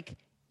 So it's like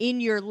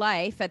in your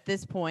life at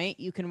this point,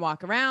 you can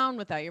walk around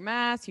without your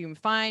mask. You're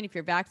fine. If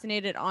you're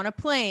vaccinated on a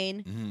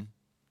plane,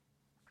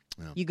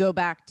 Yeah. you go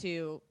back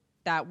to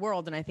that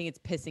world. And I think it's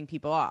pissing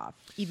people off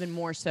even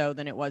more so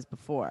than it was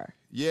before.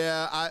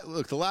 Yeah,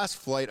 look, the last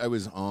flight I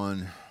was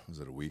on, was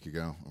it a week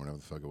ago or whatever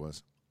the fuck it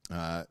was?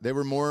 They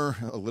were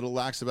a little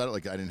lax about it.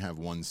 Like I didn't have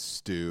one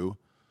stew.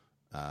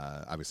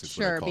 Obviously, it's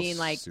what I Sure, call being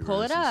like,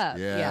 pull it stewardesses. up.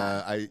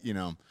 Yeah,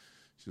 Yeah.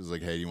 she was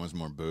like, "Hey, do you want some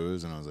more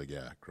booze?" And I was like,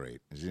 "Yeah, great."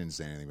 And she didn't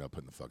say anything about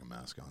putting the fucking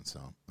mask on.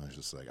 So I was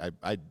just like,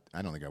 I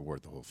don't think I wore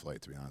it the whole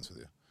flight, to be honest with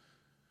you.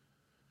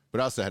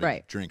 But I also had a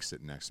Right. drink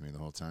sitting next to me the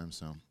whole time.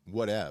 So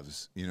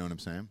whatevs, you know what I'm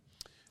saying?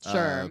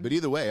 Sure. But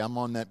either way, I'm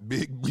on that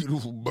big,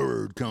 beautiful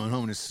bird coming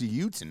home to see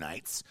you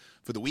tonight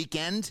for the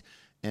weekend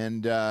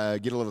and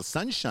get a little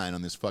sunshine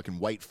on this fucking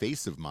white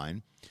face of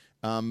mine.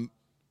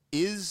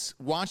 Is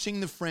watching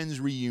the Friends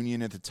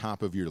reunion at the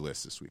top of your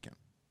list this weekend?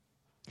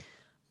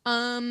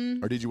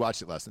 Or did you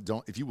watch it last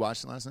night? If you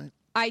watched it last night?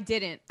 I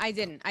didn't.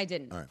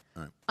 All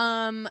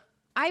right.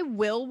 I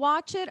will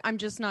watch it. I'm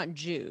just not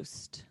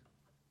juiced.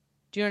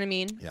 Do you know what I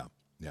mean? Yeah.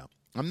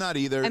 I'm not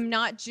either. I'm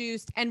not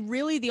juiced. And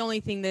really, the only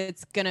thing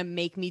that's going to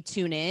make me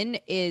tune in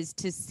is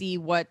to see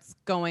what's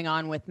going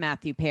on with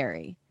Matthew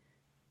Perry.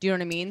 Do you know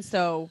what I mean?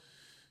 So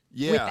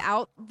yeah.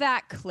 without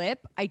that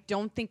clip, I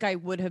don't think I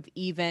would have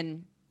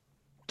even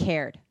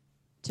cared,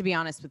 to be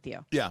honest with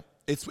you. Yeah.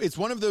 It's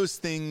one of those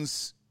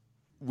things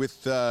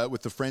with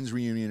the Friends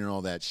reunion and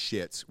all that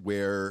shit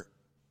where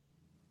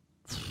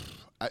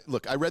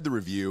I read the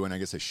review and I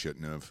guess I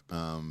shouldn't have,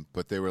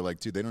 but they were like,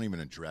 dude, they don't even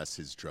address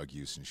his drug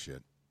use and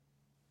shit.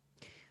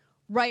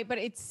 Right, but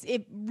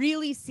it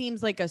really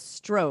seems like a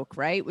stroke,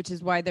 right? Which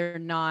is why they're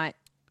not.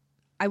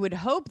 I would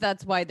hope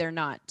that's why they're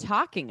not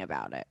talking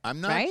about it.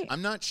 I'm not. Right?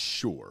 I'm not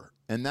sure,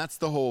 and that's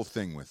the whole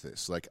thing with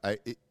this. Like,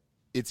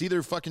 it's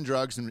either fucking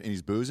drugs and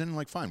he's boozing,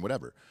 like fine,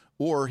 whatever,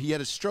 or he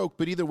had a stroke.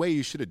 But either way,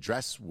 you should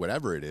address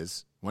whatever it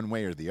is, one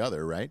way or the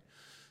other, right?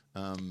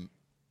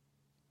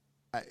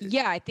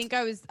 Yeah, I think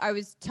I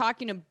was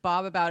talking to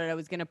Bob about it. I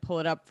was going to pull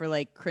it up for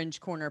like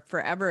Cringe Corner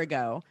forever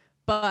ago,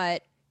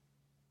 but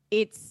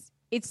it's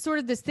sort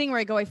of this thing where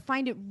I go, I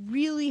find it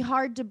really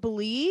hard to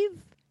believe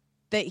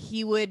that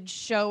he would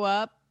show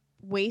up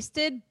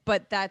wasted,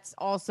 but that's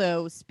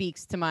also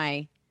speaks to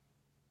my,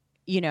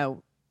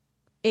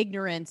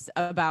 ignorance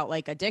about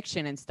like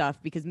addiction and stuff,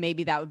 because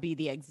maybe that would be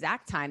the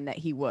exact time that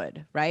he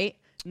would, right?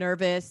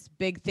 Nervous,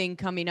 big thing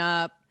coming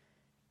up,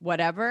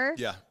 whatever.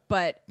 Yeah.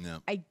 But Yeah.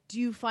 I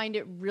do find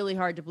it really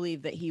hard to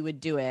believe that he would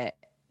do it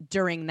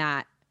during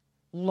that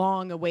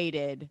long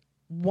awaited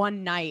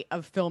one night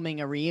of filming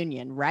a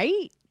reunion,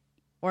 right?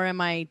 Or am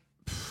I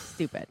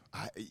stupid?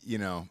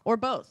 Or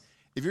both.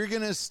 If you're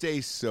gonna stay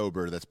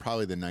sober, that's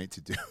probably the night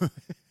to do it.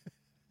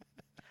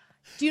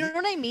 Do you know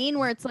what I mean?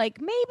 Where it's like,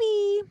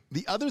 maybe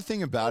The other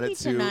thing about Maybe it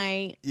too,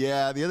 tonight.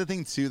 yeah. The other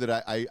thing too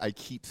that I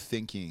keep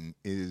thinking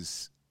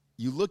is,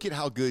 you look at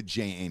how good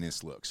Jay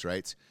Anus looks,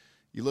 right?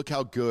 You look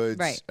how good,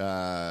 Right.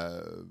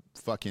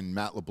 Fucking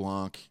Matt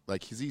LeBlanc,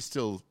 like he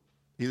still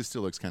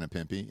looks kind of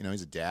pimpy.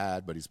 He's a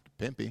dad, but he's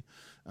pimpy.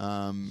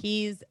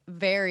 He's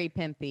very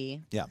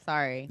pimpy. Yeah.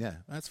 Sorry. Yeah,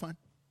 that's fine.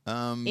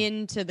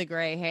 Into the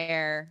gray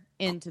hair,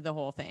 into the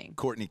whole thing.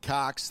 Courtney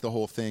Cox, the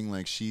whole thing,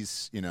 like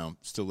she's,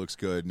 still looks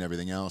good and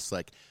everything else.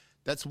 Like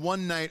that's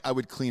one night I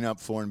would clean up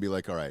for and be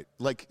like, all right,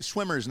 like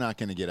Schwimmer's not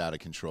going to get out of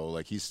control.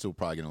 Like he's still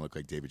probably going to look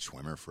like David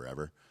Schwimmer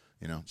forever,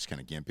 just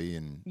kind of gimpy.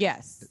 And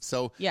Yes.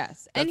 so,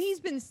 Yes. And that's- he's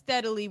been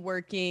steadily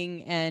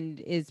working and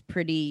is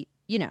pretty,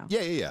 yeah.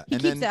 He And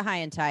keeps then, it high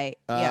and tight.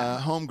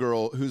 Yeah.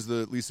 Homegirl, who's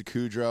the Lisa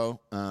Kudrow.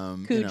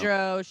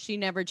 Kudrow, she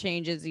never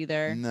changes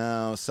either.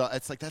 No, so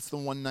it's like that's the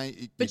one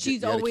night. But she's you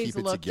gotta always keep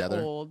it looked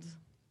together. old.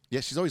 Yeah,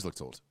 she's always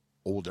looked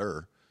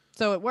older.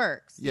 So it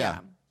works. Yeah.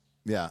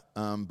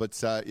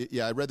 But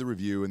I read the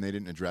review and they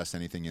didn't address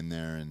anything in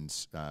there and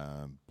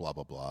blah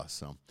blah blah.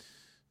 So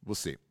we'll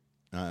see.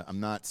 I'm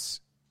not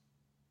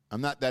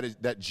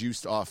that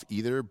juiced off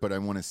either, but I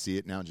want to see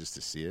it now just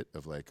to see it.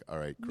 Of like, all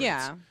right, great.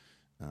 Yeah.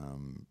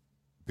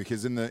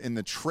 Because in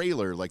the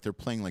trailer, like they're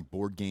playing like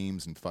board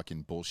games and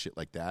fucking bullshit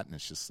like that, and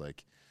it's just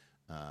like,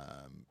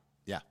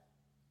 yeah.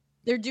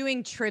 They're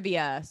doing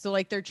trivia. So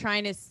like they're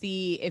trying to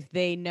see if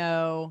they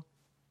know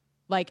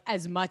like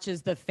as much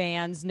as the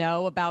fans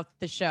know about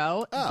the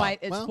show.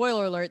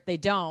 Spoiler alert, they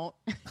don't.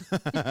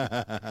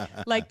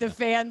 Like the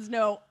fans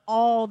know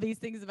all these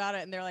things about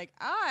it and they're like,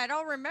 "Oh, I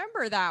don't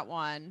remember that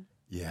one."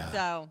 Yeah.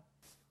 So,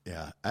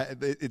 yeah.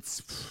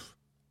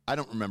 I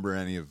don't remember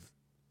any of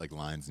like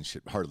lines and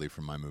shit hardly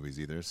from my movies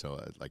either,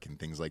 so like and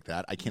things like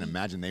that. I can't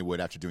imagine they would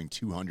after doing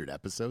 200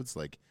 episodes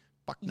like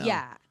fuck no.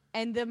 yeah.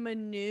 And the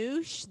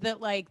minutiae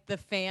that like the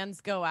fans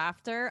go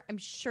after, I'm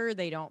sure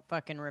they don't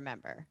fucking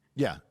remember.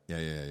 Yeah.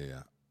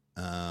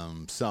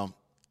 So,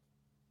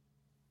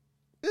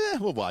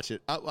 we'll watch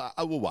it.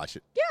 I will watch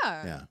it.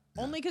 Yeah.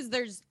 Only because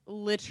there's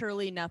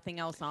literally nothing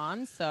else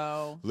on.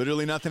 So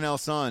Literally nothing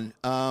else on.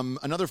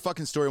 Another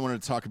fucking story I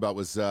wanted to talk about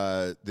was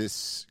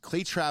this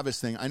Clay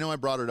Travis thing. I know I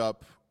brought it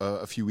up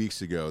a few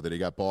weeks ago that he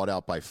got bought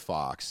out by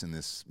Fox in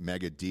this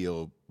mega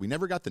deal. We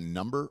never got the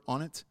number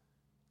on it.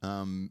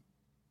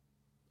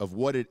 Of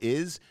what it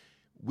is.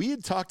 We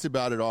had talked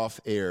about it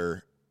off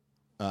air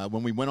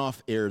when we went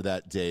off air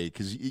that day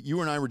because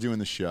you and I were doing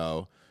the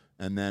show,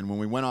 and then when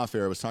we went off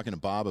air, I was talking to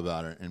Bob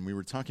about it, and we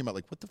were talking about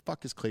like what the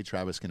fuck is Clay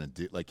Travis going to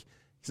do? Like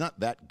he's not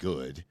that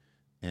good,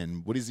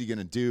 and what is he going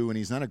to do? And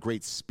he's not a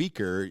great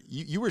speaker.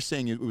 You were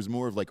saying it was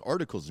more of like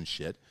articles and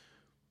shit.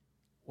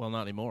 Well,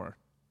 not anymore.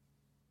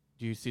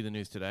 Do you see the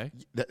news today?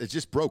 It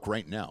just broke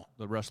right now.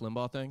 The Rush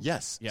Limbaugh thing?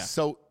 Yes. Yeah.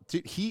 So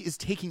dude, he is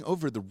taking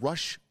over the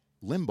Rush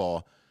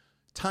Limbaugh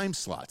time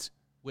slot.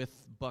 With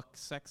Buck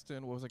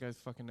Sexton. What was that guy's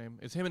fucking name?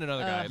 It's him and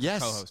another guy. It's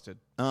Yes.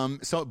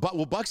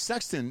 co-hosted. Buck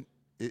Sexton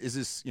is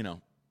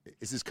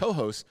his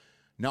co-host.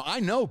 Now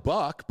I know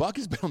Buck. Buck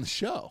has been on the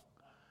show,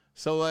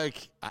 so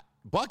like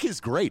Buck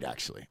is great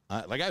actually.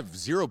 I have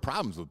zero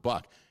problems with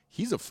Buck.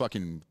 He's a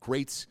fucking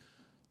great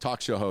talk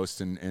show host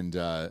and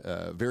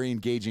very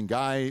engaging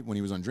guy. When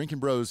he was on Drinking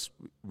Bros,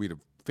 we had a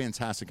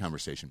fantastic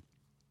conversation.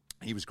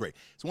 He was great.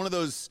 It's one of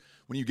those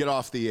when you get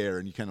off the air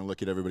and you kind of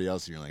look at everybody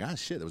else and you're like,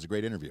 shit, that was a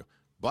great interview.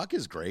 Buck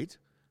is great.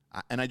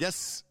 And I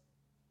guess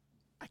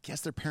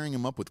they're pairing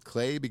him up with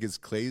Clay because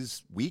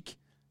Clay's weak.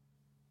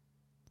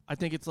 I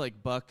think it's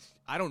like Buck.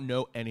 I don't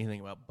know anything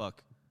about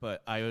Buck,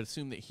 but I would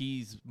assume that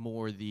he's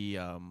more the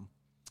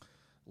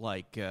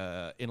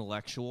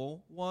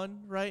intellectual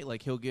one, right?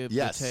 Like he'll give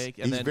the take.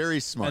 And he's then,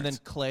 very smart. And then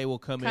Clay will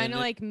come in. kind of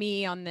like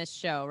me on this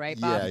show,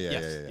 right, Bob?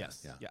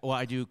 Yes. Well,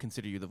 I do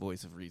consider you the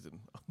voice of reason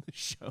on the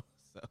show.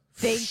 So.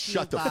 Thank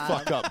Shut you, the Bob.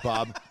 fuck up,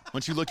 Bob. Why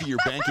don't you look at your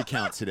bank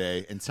account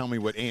today and tell me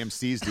what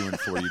AMC's doing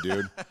for you,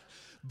 dude?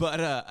 But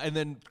and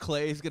then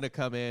Clay's gonna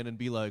come in and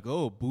be like,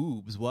 "Oh,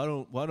 boobs! Why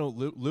don't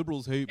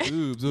liberals hate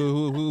boobs?"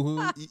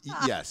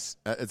 Yes,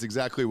 that's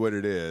exactly what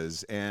it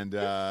is. And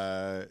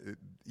Buck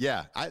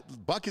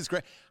is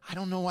great. I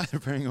don't know why they're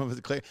pairing him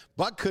with Clay.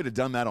 Buck could have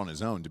done that on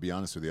his own. To be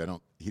honest with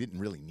you, he didn't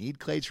really need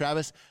Clay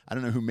Travis. I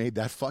don't know who made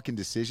that fucking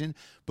decision.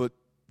 But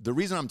the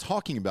reason I'm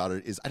talking about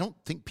it is I don't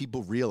think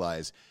people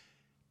realize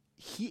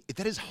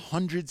that is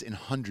hundreds and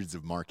hundreds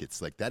of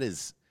markets. Like that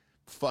is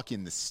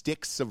fucking the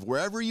sticks of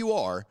wherever you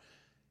are.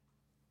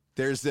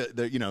 There's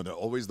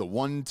always the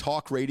one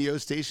talk radio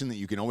station that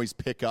you can always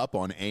pick up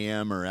on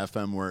AM or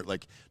FM where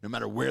like no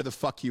matter where the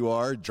fuck you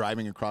are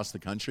driving across the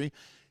country,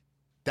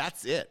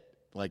 that's it.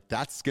 Like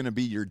that's going to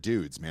be your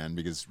dudes, man,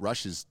 because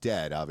Rush is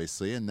dead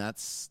obviously and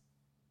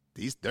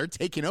they're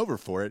taking over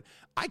for it.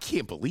 I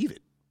can't believe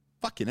it.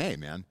 Fucking A,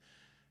 man.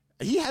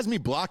 He has me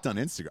blocked on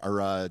Instagram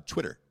or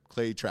Twitter.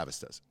 Clay Travis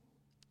does.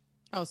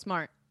 Oh,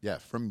 smart. Yeah,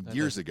 from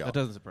years ago. That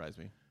doesn't surprise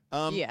me.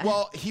 Yeah.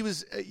 Well, he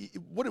was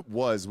what it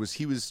was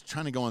he was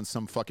trying to go on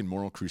some fucking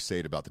moral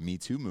crusade about the Me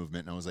Too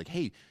movement, and I was like,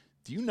 hey,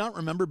 do you not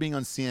remember being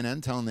on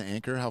CNN telling the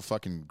anchor how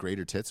fucking great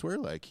her tits were?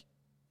 Like,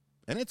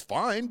 and it's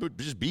fine, but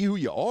just be who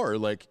you are.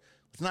 Like,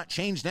 let's not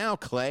change now,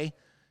 Clay.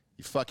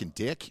 You fucking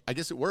dick. I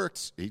guess it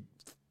worked. He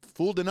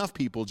fooled enough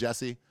people,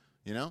 Jesse.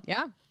 You know?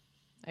 Yeah.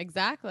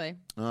 Exactly.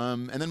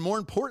 And then more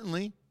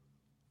importantly,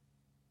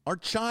 our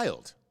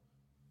child.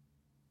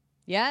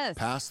 Yes.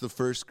 Past the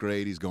first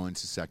grade, he's going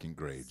to second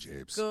grade,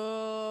 Japes.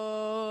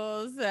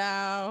 Goes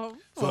out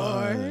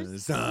for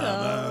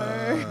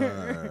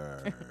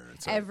summer.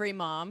 Every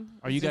mom.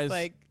 Are you is just guys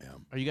like,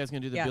 Are you guys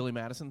gonna do the Yeah. Billy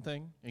Madison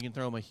thing? You can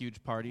throw him a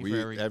huge party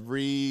for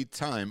every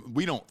time.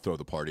 We don't throw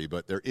the party,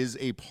 but there is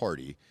a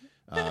party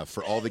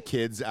for all the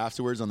kids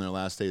afterwards on their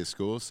last day of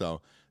school.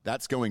 So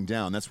that's going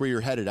down. That's where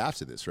you're headed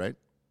after this, right?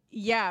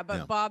 yeah, but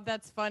Yeah. Bob,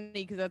 that's funny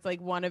because that's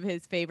like one of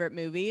his favorite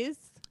movies.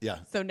 Yeah.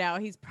 So now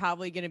he's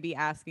probably going to be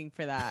asking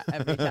for that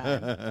every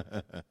time.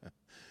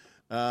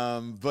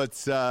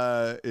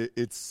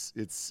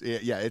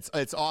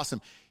 It's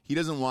awesome. He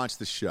doesn't watch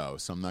the show,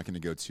 so I'm not going to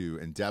go too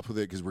in depth with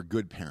it because we're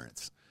good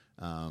parents.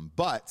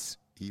 But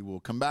he will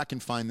come back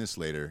and find this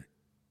later.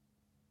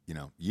 You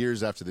know,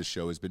 years after this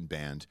show has been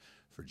banned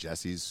for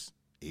Jesse's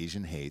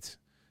Asian hate.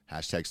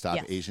 Hashtag stop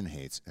Yes. Asian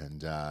hates.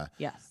 And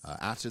Yes.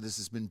 after this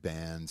has been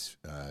banned,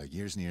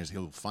 years and years,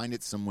 he'll find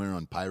it somewhere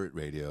on pirate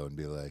radio and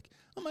be like,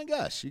 oh my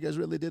gosh, you guys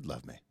really did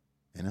love me.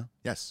 You know?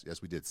 Yes,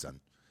 we did, son.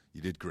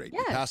 You did great. You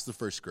Yes. passed the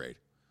first grade.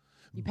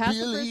 You passed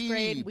the first Billy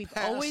grade. We've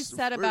passed always the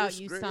said about first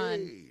you,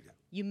 son. grade.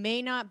 You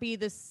may not be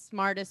the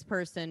smartest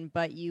person,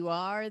 but you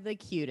are the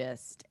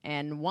cutest.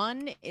 And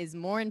one is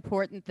more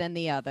important than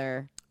the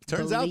other.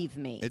 Turns out, Believe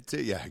me.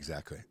 Yeah,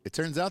 exactly. It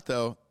turns out,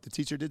 though, the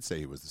teacher did say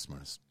he was the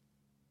smartest.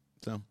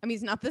 So I mean,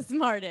 he's not the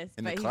smartest,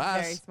 In the but he's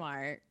class. very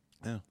smart.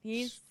 yeah,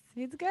 He's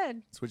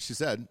good. that's what she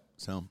said.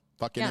 So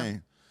fucking Yeah.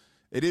 A.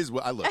 It is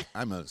what I look.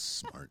 I'm a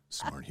smart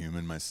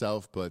human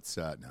myself, but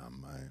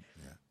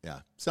yeah.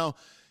 So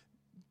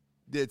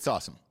it's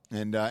awesome,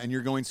 and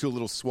you're going to a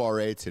little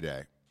soiree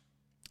today.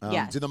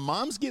 Yes. Do the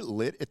moms get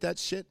lit at that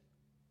shit?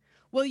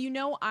 Well,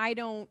 I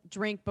don't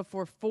drink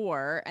before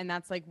 4, and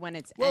that's like when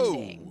it's Whoa,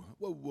 ending.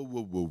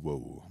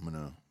 whoa!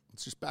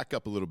 Let's just back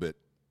up a little bit.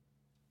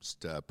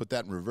 Just put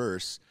that in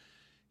reverse.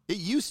 It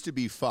used to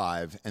be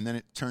 5, and then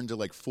it turned to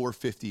like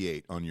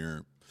 4:58 on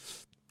your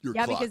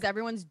Yeah, clock. because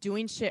everyone's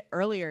doing shit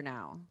earlier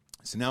now.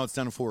 So now it's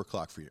down to 4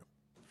 o'clock for you.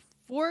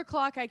 4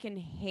 o'clock I can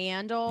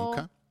handle.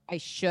 Okay. I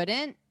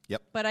shouldn't.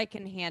 Yep. But I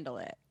can handle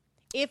it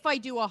if I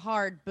do a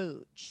hard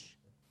booch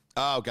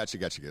Oh, gotcha.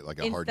 Like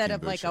a hard instead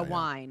of like kombucha, a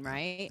wine,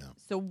 right? Yeah.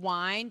 So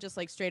wine, just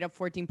like straight up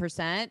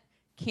 14%,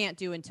 can't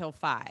do until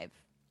 5.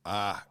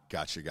 Ah,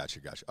 gotcha.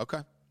 Okay.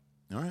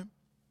 All right.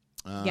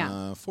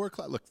 Yeah. 4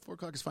 o'clock. Look, 4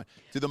 o'clock is fine.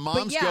 Do the But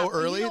moms yeah, go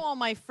early? all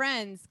my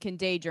friends can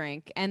day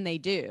drink, and they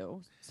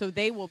do. So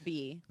they will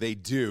be. They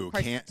do.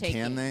 Can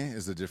partaking. they?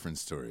 Is a different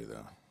story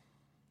though.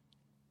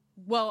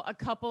 Well, a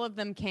couple of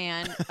them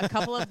can, a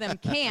couple of them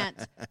can't,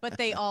 but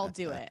they all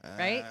do it,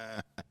 right?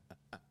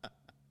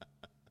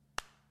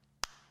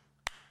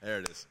 There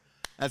it is.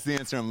 That's the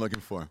answer I'm looking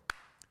for.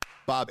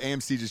 Bob,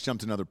 AMC just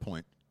jumped another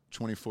point.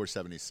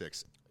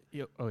 24.76.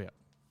 Oh yeah.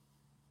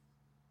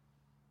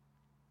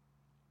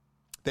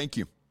 Thank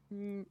you.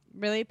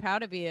 Really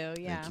proud of you.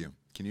 Yeah. Thank you.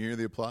 Can you hear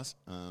the applause?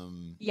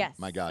 Yes,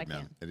 My God, I man,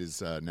 can. it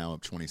is now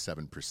up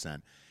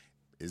 27%.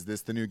 Is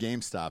this the new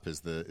GameStop? Is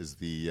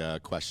the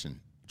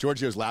question?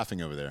 Giorgio's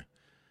laughing over there.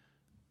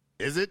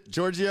 Is it,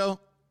 Giorgio?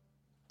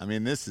 I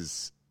mean, this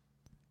is.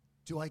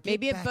 Do I get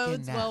Maybe it back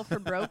bodes in now? well for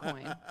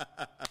Brocoin.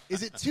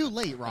 Is it too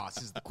late,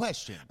 Ross? Is the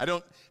question. I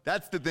don't.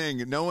 That's the thing.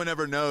 No one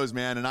ever knows,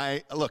 man. And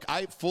I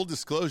full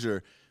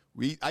disclosure.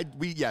 We did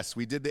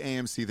the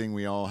AMC thing.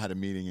 We all had a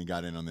meeting and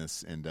got in on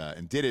this and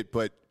did it.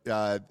 But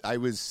I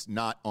was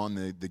not on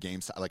the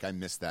GameStop. Like I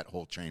missed that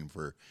whole train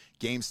for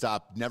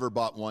GameStop. Never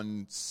bought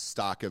one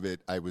stock of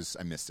it. I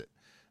missed it.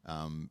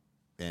 And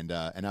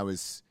I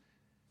was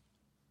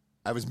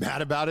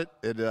mad about it.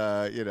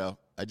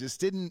 I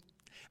just didn't.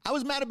 I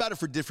was mad about it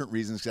for different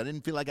reasons because I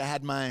didn't feel like I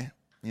had my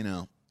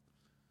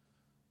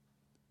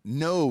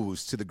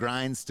nose to the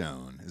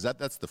grindstone.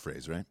 That's the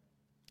phrase, right?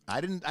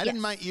 I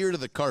didn't my ear to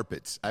the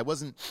carpet. I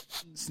wasn't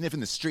sniffing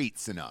the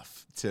streets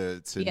enough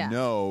to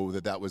know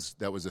that was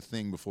a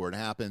thing before it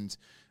happened,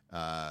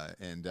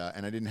 and I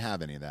didn't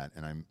have any of that.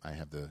 And I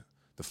have the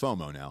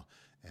FOMO now.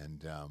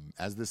 And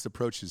as this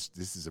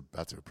is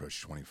about to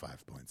approach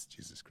 25 points.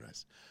 Jesus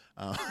Christ.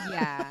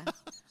 Yeah.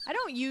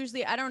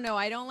 I don't know.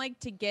 I don't like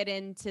to get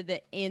into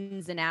the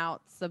ins and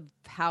outs of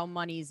how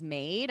money's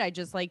made. I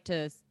just like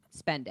to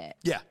spend it.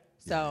 Yeah.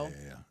 So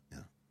Yeah.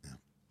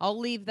 I'll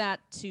leave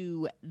that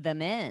to the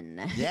men.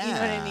 Yeah. You know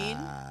what I mean?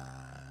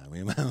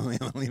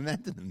 We'll leave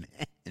that to the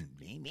men,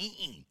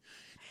 baby.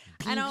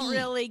 I don't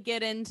really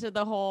get into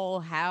the whole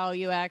how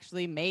you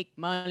actually make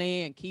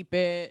money and keep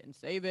it and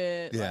save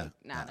it. Yeah. Like,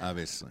 nah.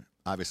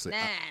 Obviously.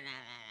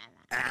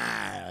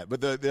 Nah.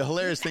 But the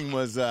hilarious thing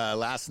was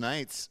last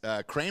night's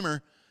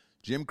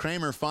Jim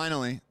Cramer,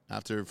 finally,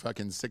 after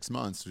fucking 6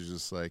 months, was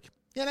just like,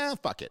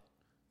 fuck it.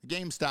 The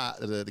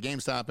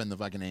GameStop and the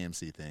fucking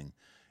AMC thing,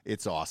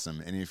 it's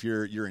awesome. And if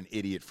you're an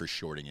idiot for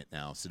shorting it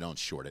now, so don't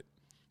short it.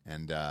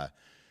 And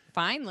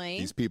Finally.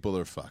 these people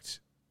are fucked.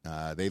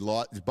 They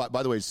lost.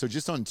 By the way, so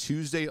just on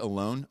Tuesday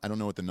alone, I don't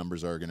know what the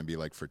numbers are going to be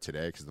like for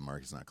today because the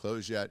market's not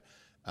closed yet.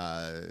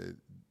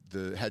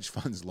 The hedge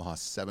funds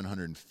lost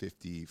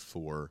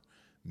 $754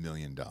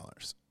 million.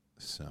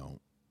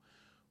 So,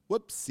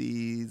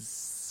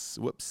 whoopsies.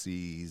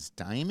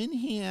 Diamond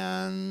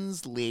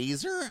hands,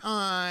 laser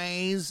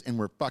eyes, and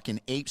we're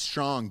fucking ape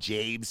strong,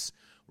 Jabes.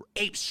 We're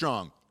ape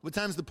strong. What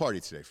time's the party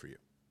today for you?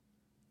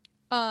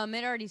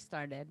 It already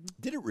started.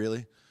 Did it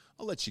really?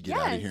 I'll let you get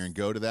out of Yes. here and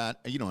go to that.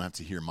 You don't have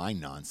to hear my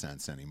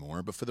nonsense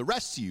anymore. But for the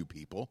rest of you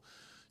people,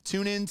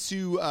 tune in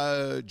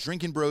to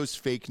Drinking Bros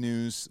Fake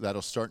News.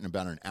 That'll start in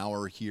about an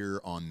hour here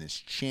on this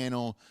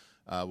channel.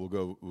 We'll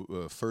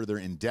go further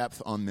in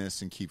depth on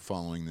this and keep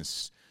following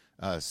this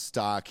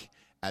stock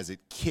as it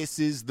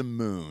kisses the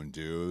moon,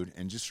 dude.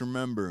 And just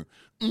remember,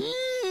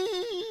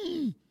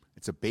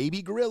 it's a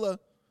baby gorilla.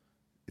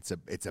 It's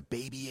a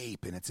baby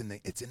ape, and it's in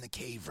the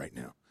cave right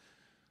now.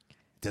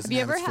 Doesn't Have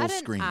you ever its full had an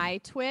screen. eye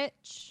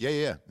twitch?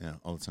 Yeah,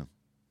 all the time.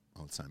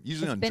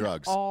 Usually It's on been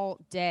drugs. all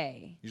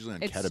day. Usually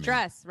on it's ketamine.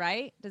 stress,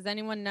 right? Does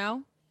anyone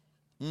know?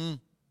 It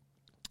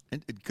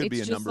could be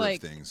It's a just number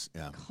like of things.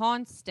 Yeah,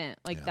 Constant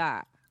like Yeah.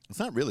 that. it's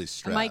not really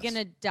stress. Am I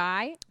gonna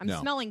die? I'm No.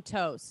 smelling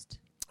toast.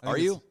 Are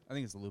you? I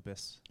think it's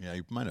lupus. Yeah,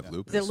 you might have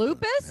lupus. Is it but-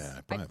 lupus? Yeah,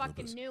 I probably have fucking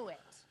lupus. knew it.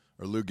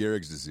 Or Lou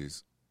Gehrig's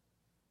disease.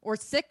 Or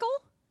sickle?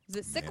 Is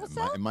it sickle It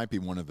cell? might be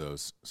one of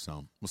those.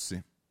 So we'll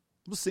see.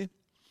 We'll see.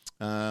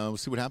 We'll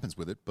see what happens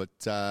with it. But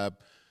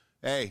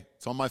hey,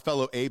 it's all my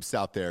fellow apes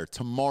out there.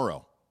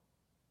 Tomorrow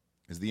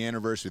is the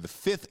anniversary, the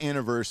 5th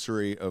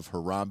anniversary of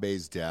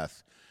Harambe's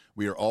death.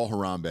 We are all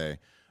Harambe.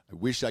 I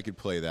wish I could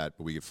play that,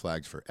 but we get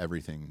flagged for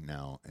everything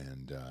now,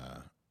 and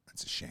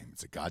it's a shame.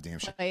 It's a goddamn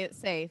shame. Play it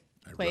safe.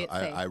 Play it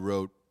safe. I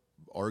wrote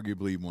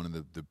arguably one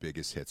of the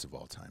biggest hits of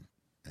all time,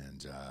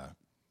 and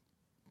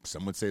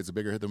some would say it's a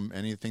bigger hit than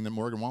anything that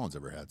Morgan Wallen's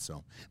ever had.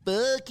 So,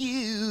 fuck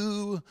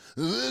you.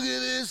 Look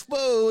at this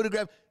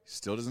photograph.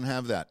 Still doesn't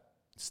have that.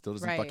 Still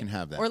doesn't fucking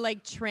have that. Or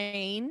like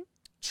Train.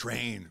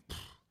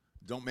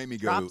 Don't make me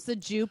go. Drops of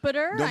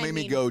Jupiter. Don't make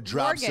me go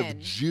drops Morgan.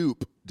 of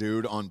jupe,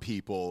 dude, on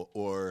people.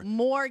 Or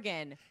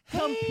Morgan.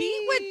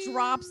 Compete with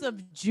Drops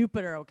of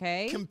Jupiter,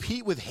 okay?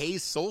 compete with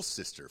Hayes Soul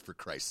Sister, for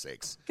Christ's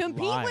sakes.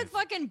 Compete Live. with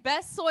fucking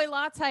best soy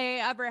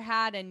latte I ever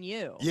had and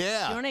you.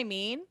 Yeah. You know what I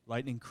mean?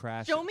 Lightning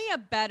crash. Show me a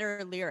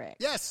better lyric.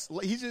 Yes,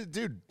 he's a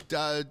dude.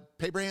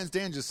 Paper Hands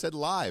Dan just said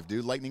live,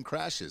 dude. Lightning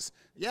crashes.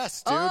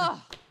 Yes, dude.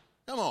 Oh,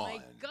 Come on. my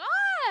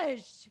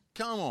gosh.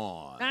 Come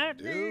on,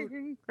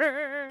 dude.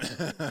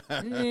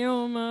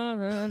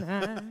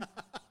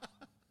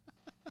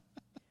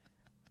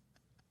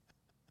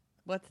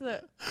 What's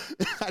the...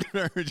 I've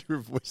never heard your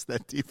voice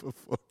that deep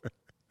before.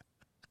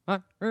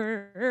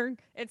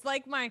 It's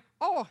like my,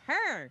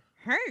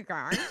 hey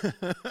guys,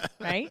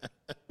 right?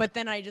 But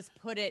then I just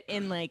put it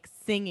in like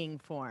singing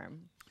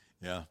form.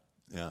 Yeah.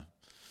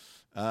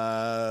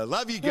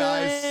 Love you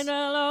guys. And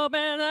I'll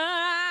open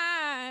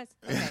eyes.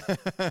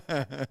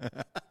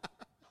 Okay.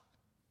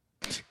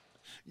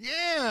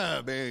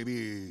 Yeah,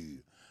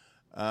 baby.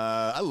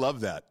 I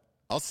love that.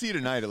 I'll see you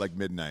tonight at like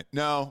midnight.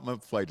 No, my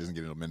flight doesn't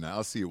get until midnight.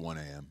 I'll see you at 1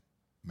 a.m.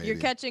 Maybe. You're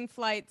catching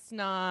flights,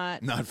 not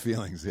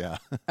feelings, yeah.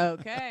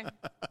 okay.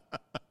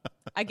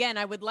 Again,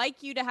 I would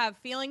like you to have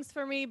feelings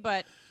for me,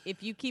 but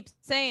if you keep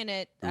saying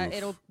it,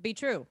 it'll be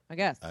true, I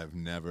guess. I've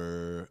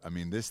never. I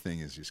mean, this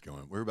thing is just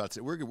going. We're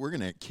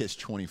gonna kiss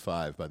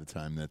 25 by the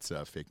time that's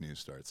fake news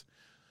starts.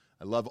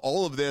 I love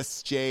all of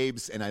this,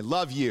 Jabes, and I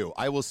love you.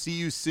 I will see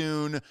you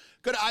soon.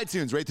 Go to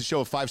iTunes, rate the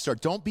show a 5-star.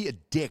 Don't be a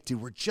dick,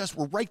 dude. We're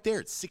right there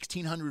at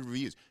 1,600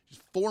 reviews.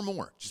 Just 4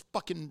 more. Just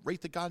fucking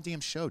rate the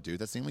goddamn show, dude.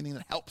 That's the only thing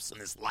that helps in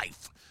this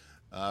life.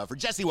 For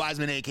Jesse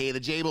Wiseman, a.k.a. The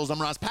Jables,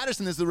 I'm Ross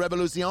Patterson. This is The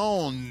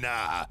Revolucion.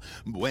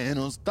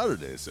 Buenos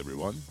tardes,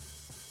 everyone.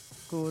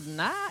 Good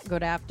night.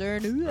 Good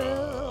afternoon.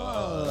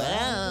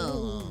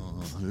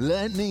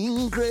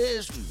 Lightning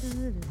crash.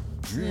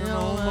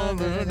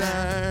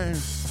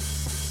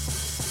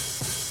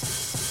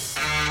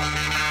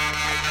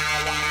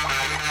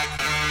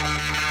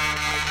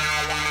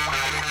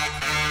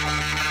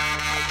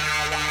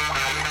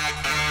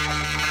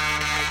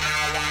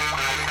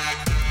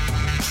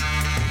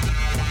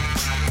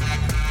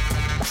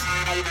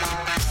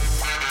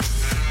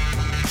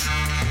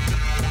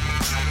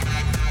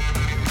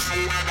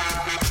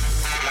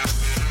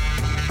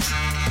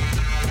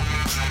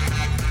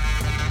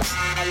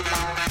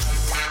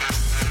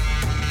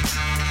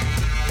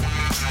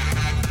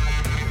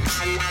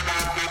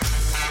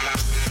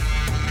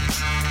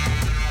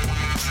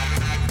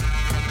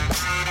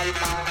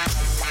 Bye.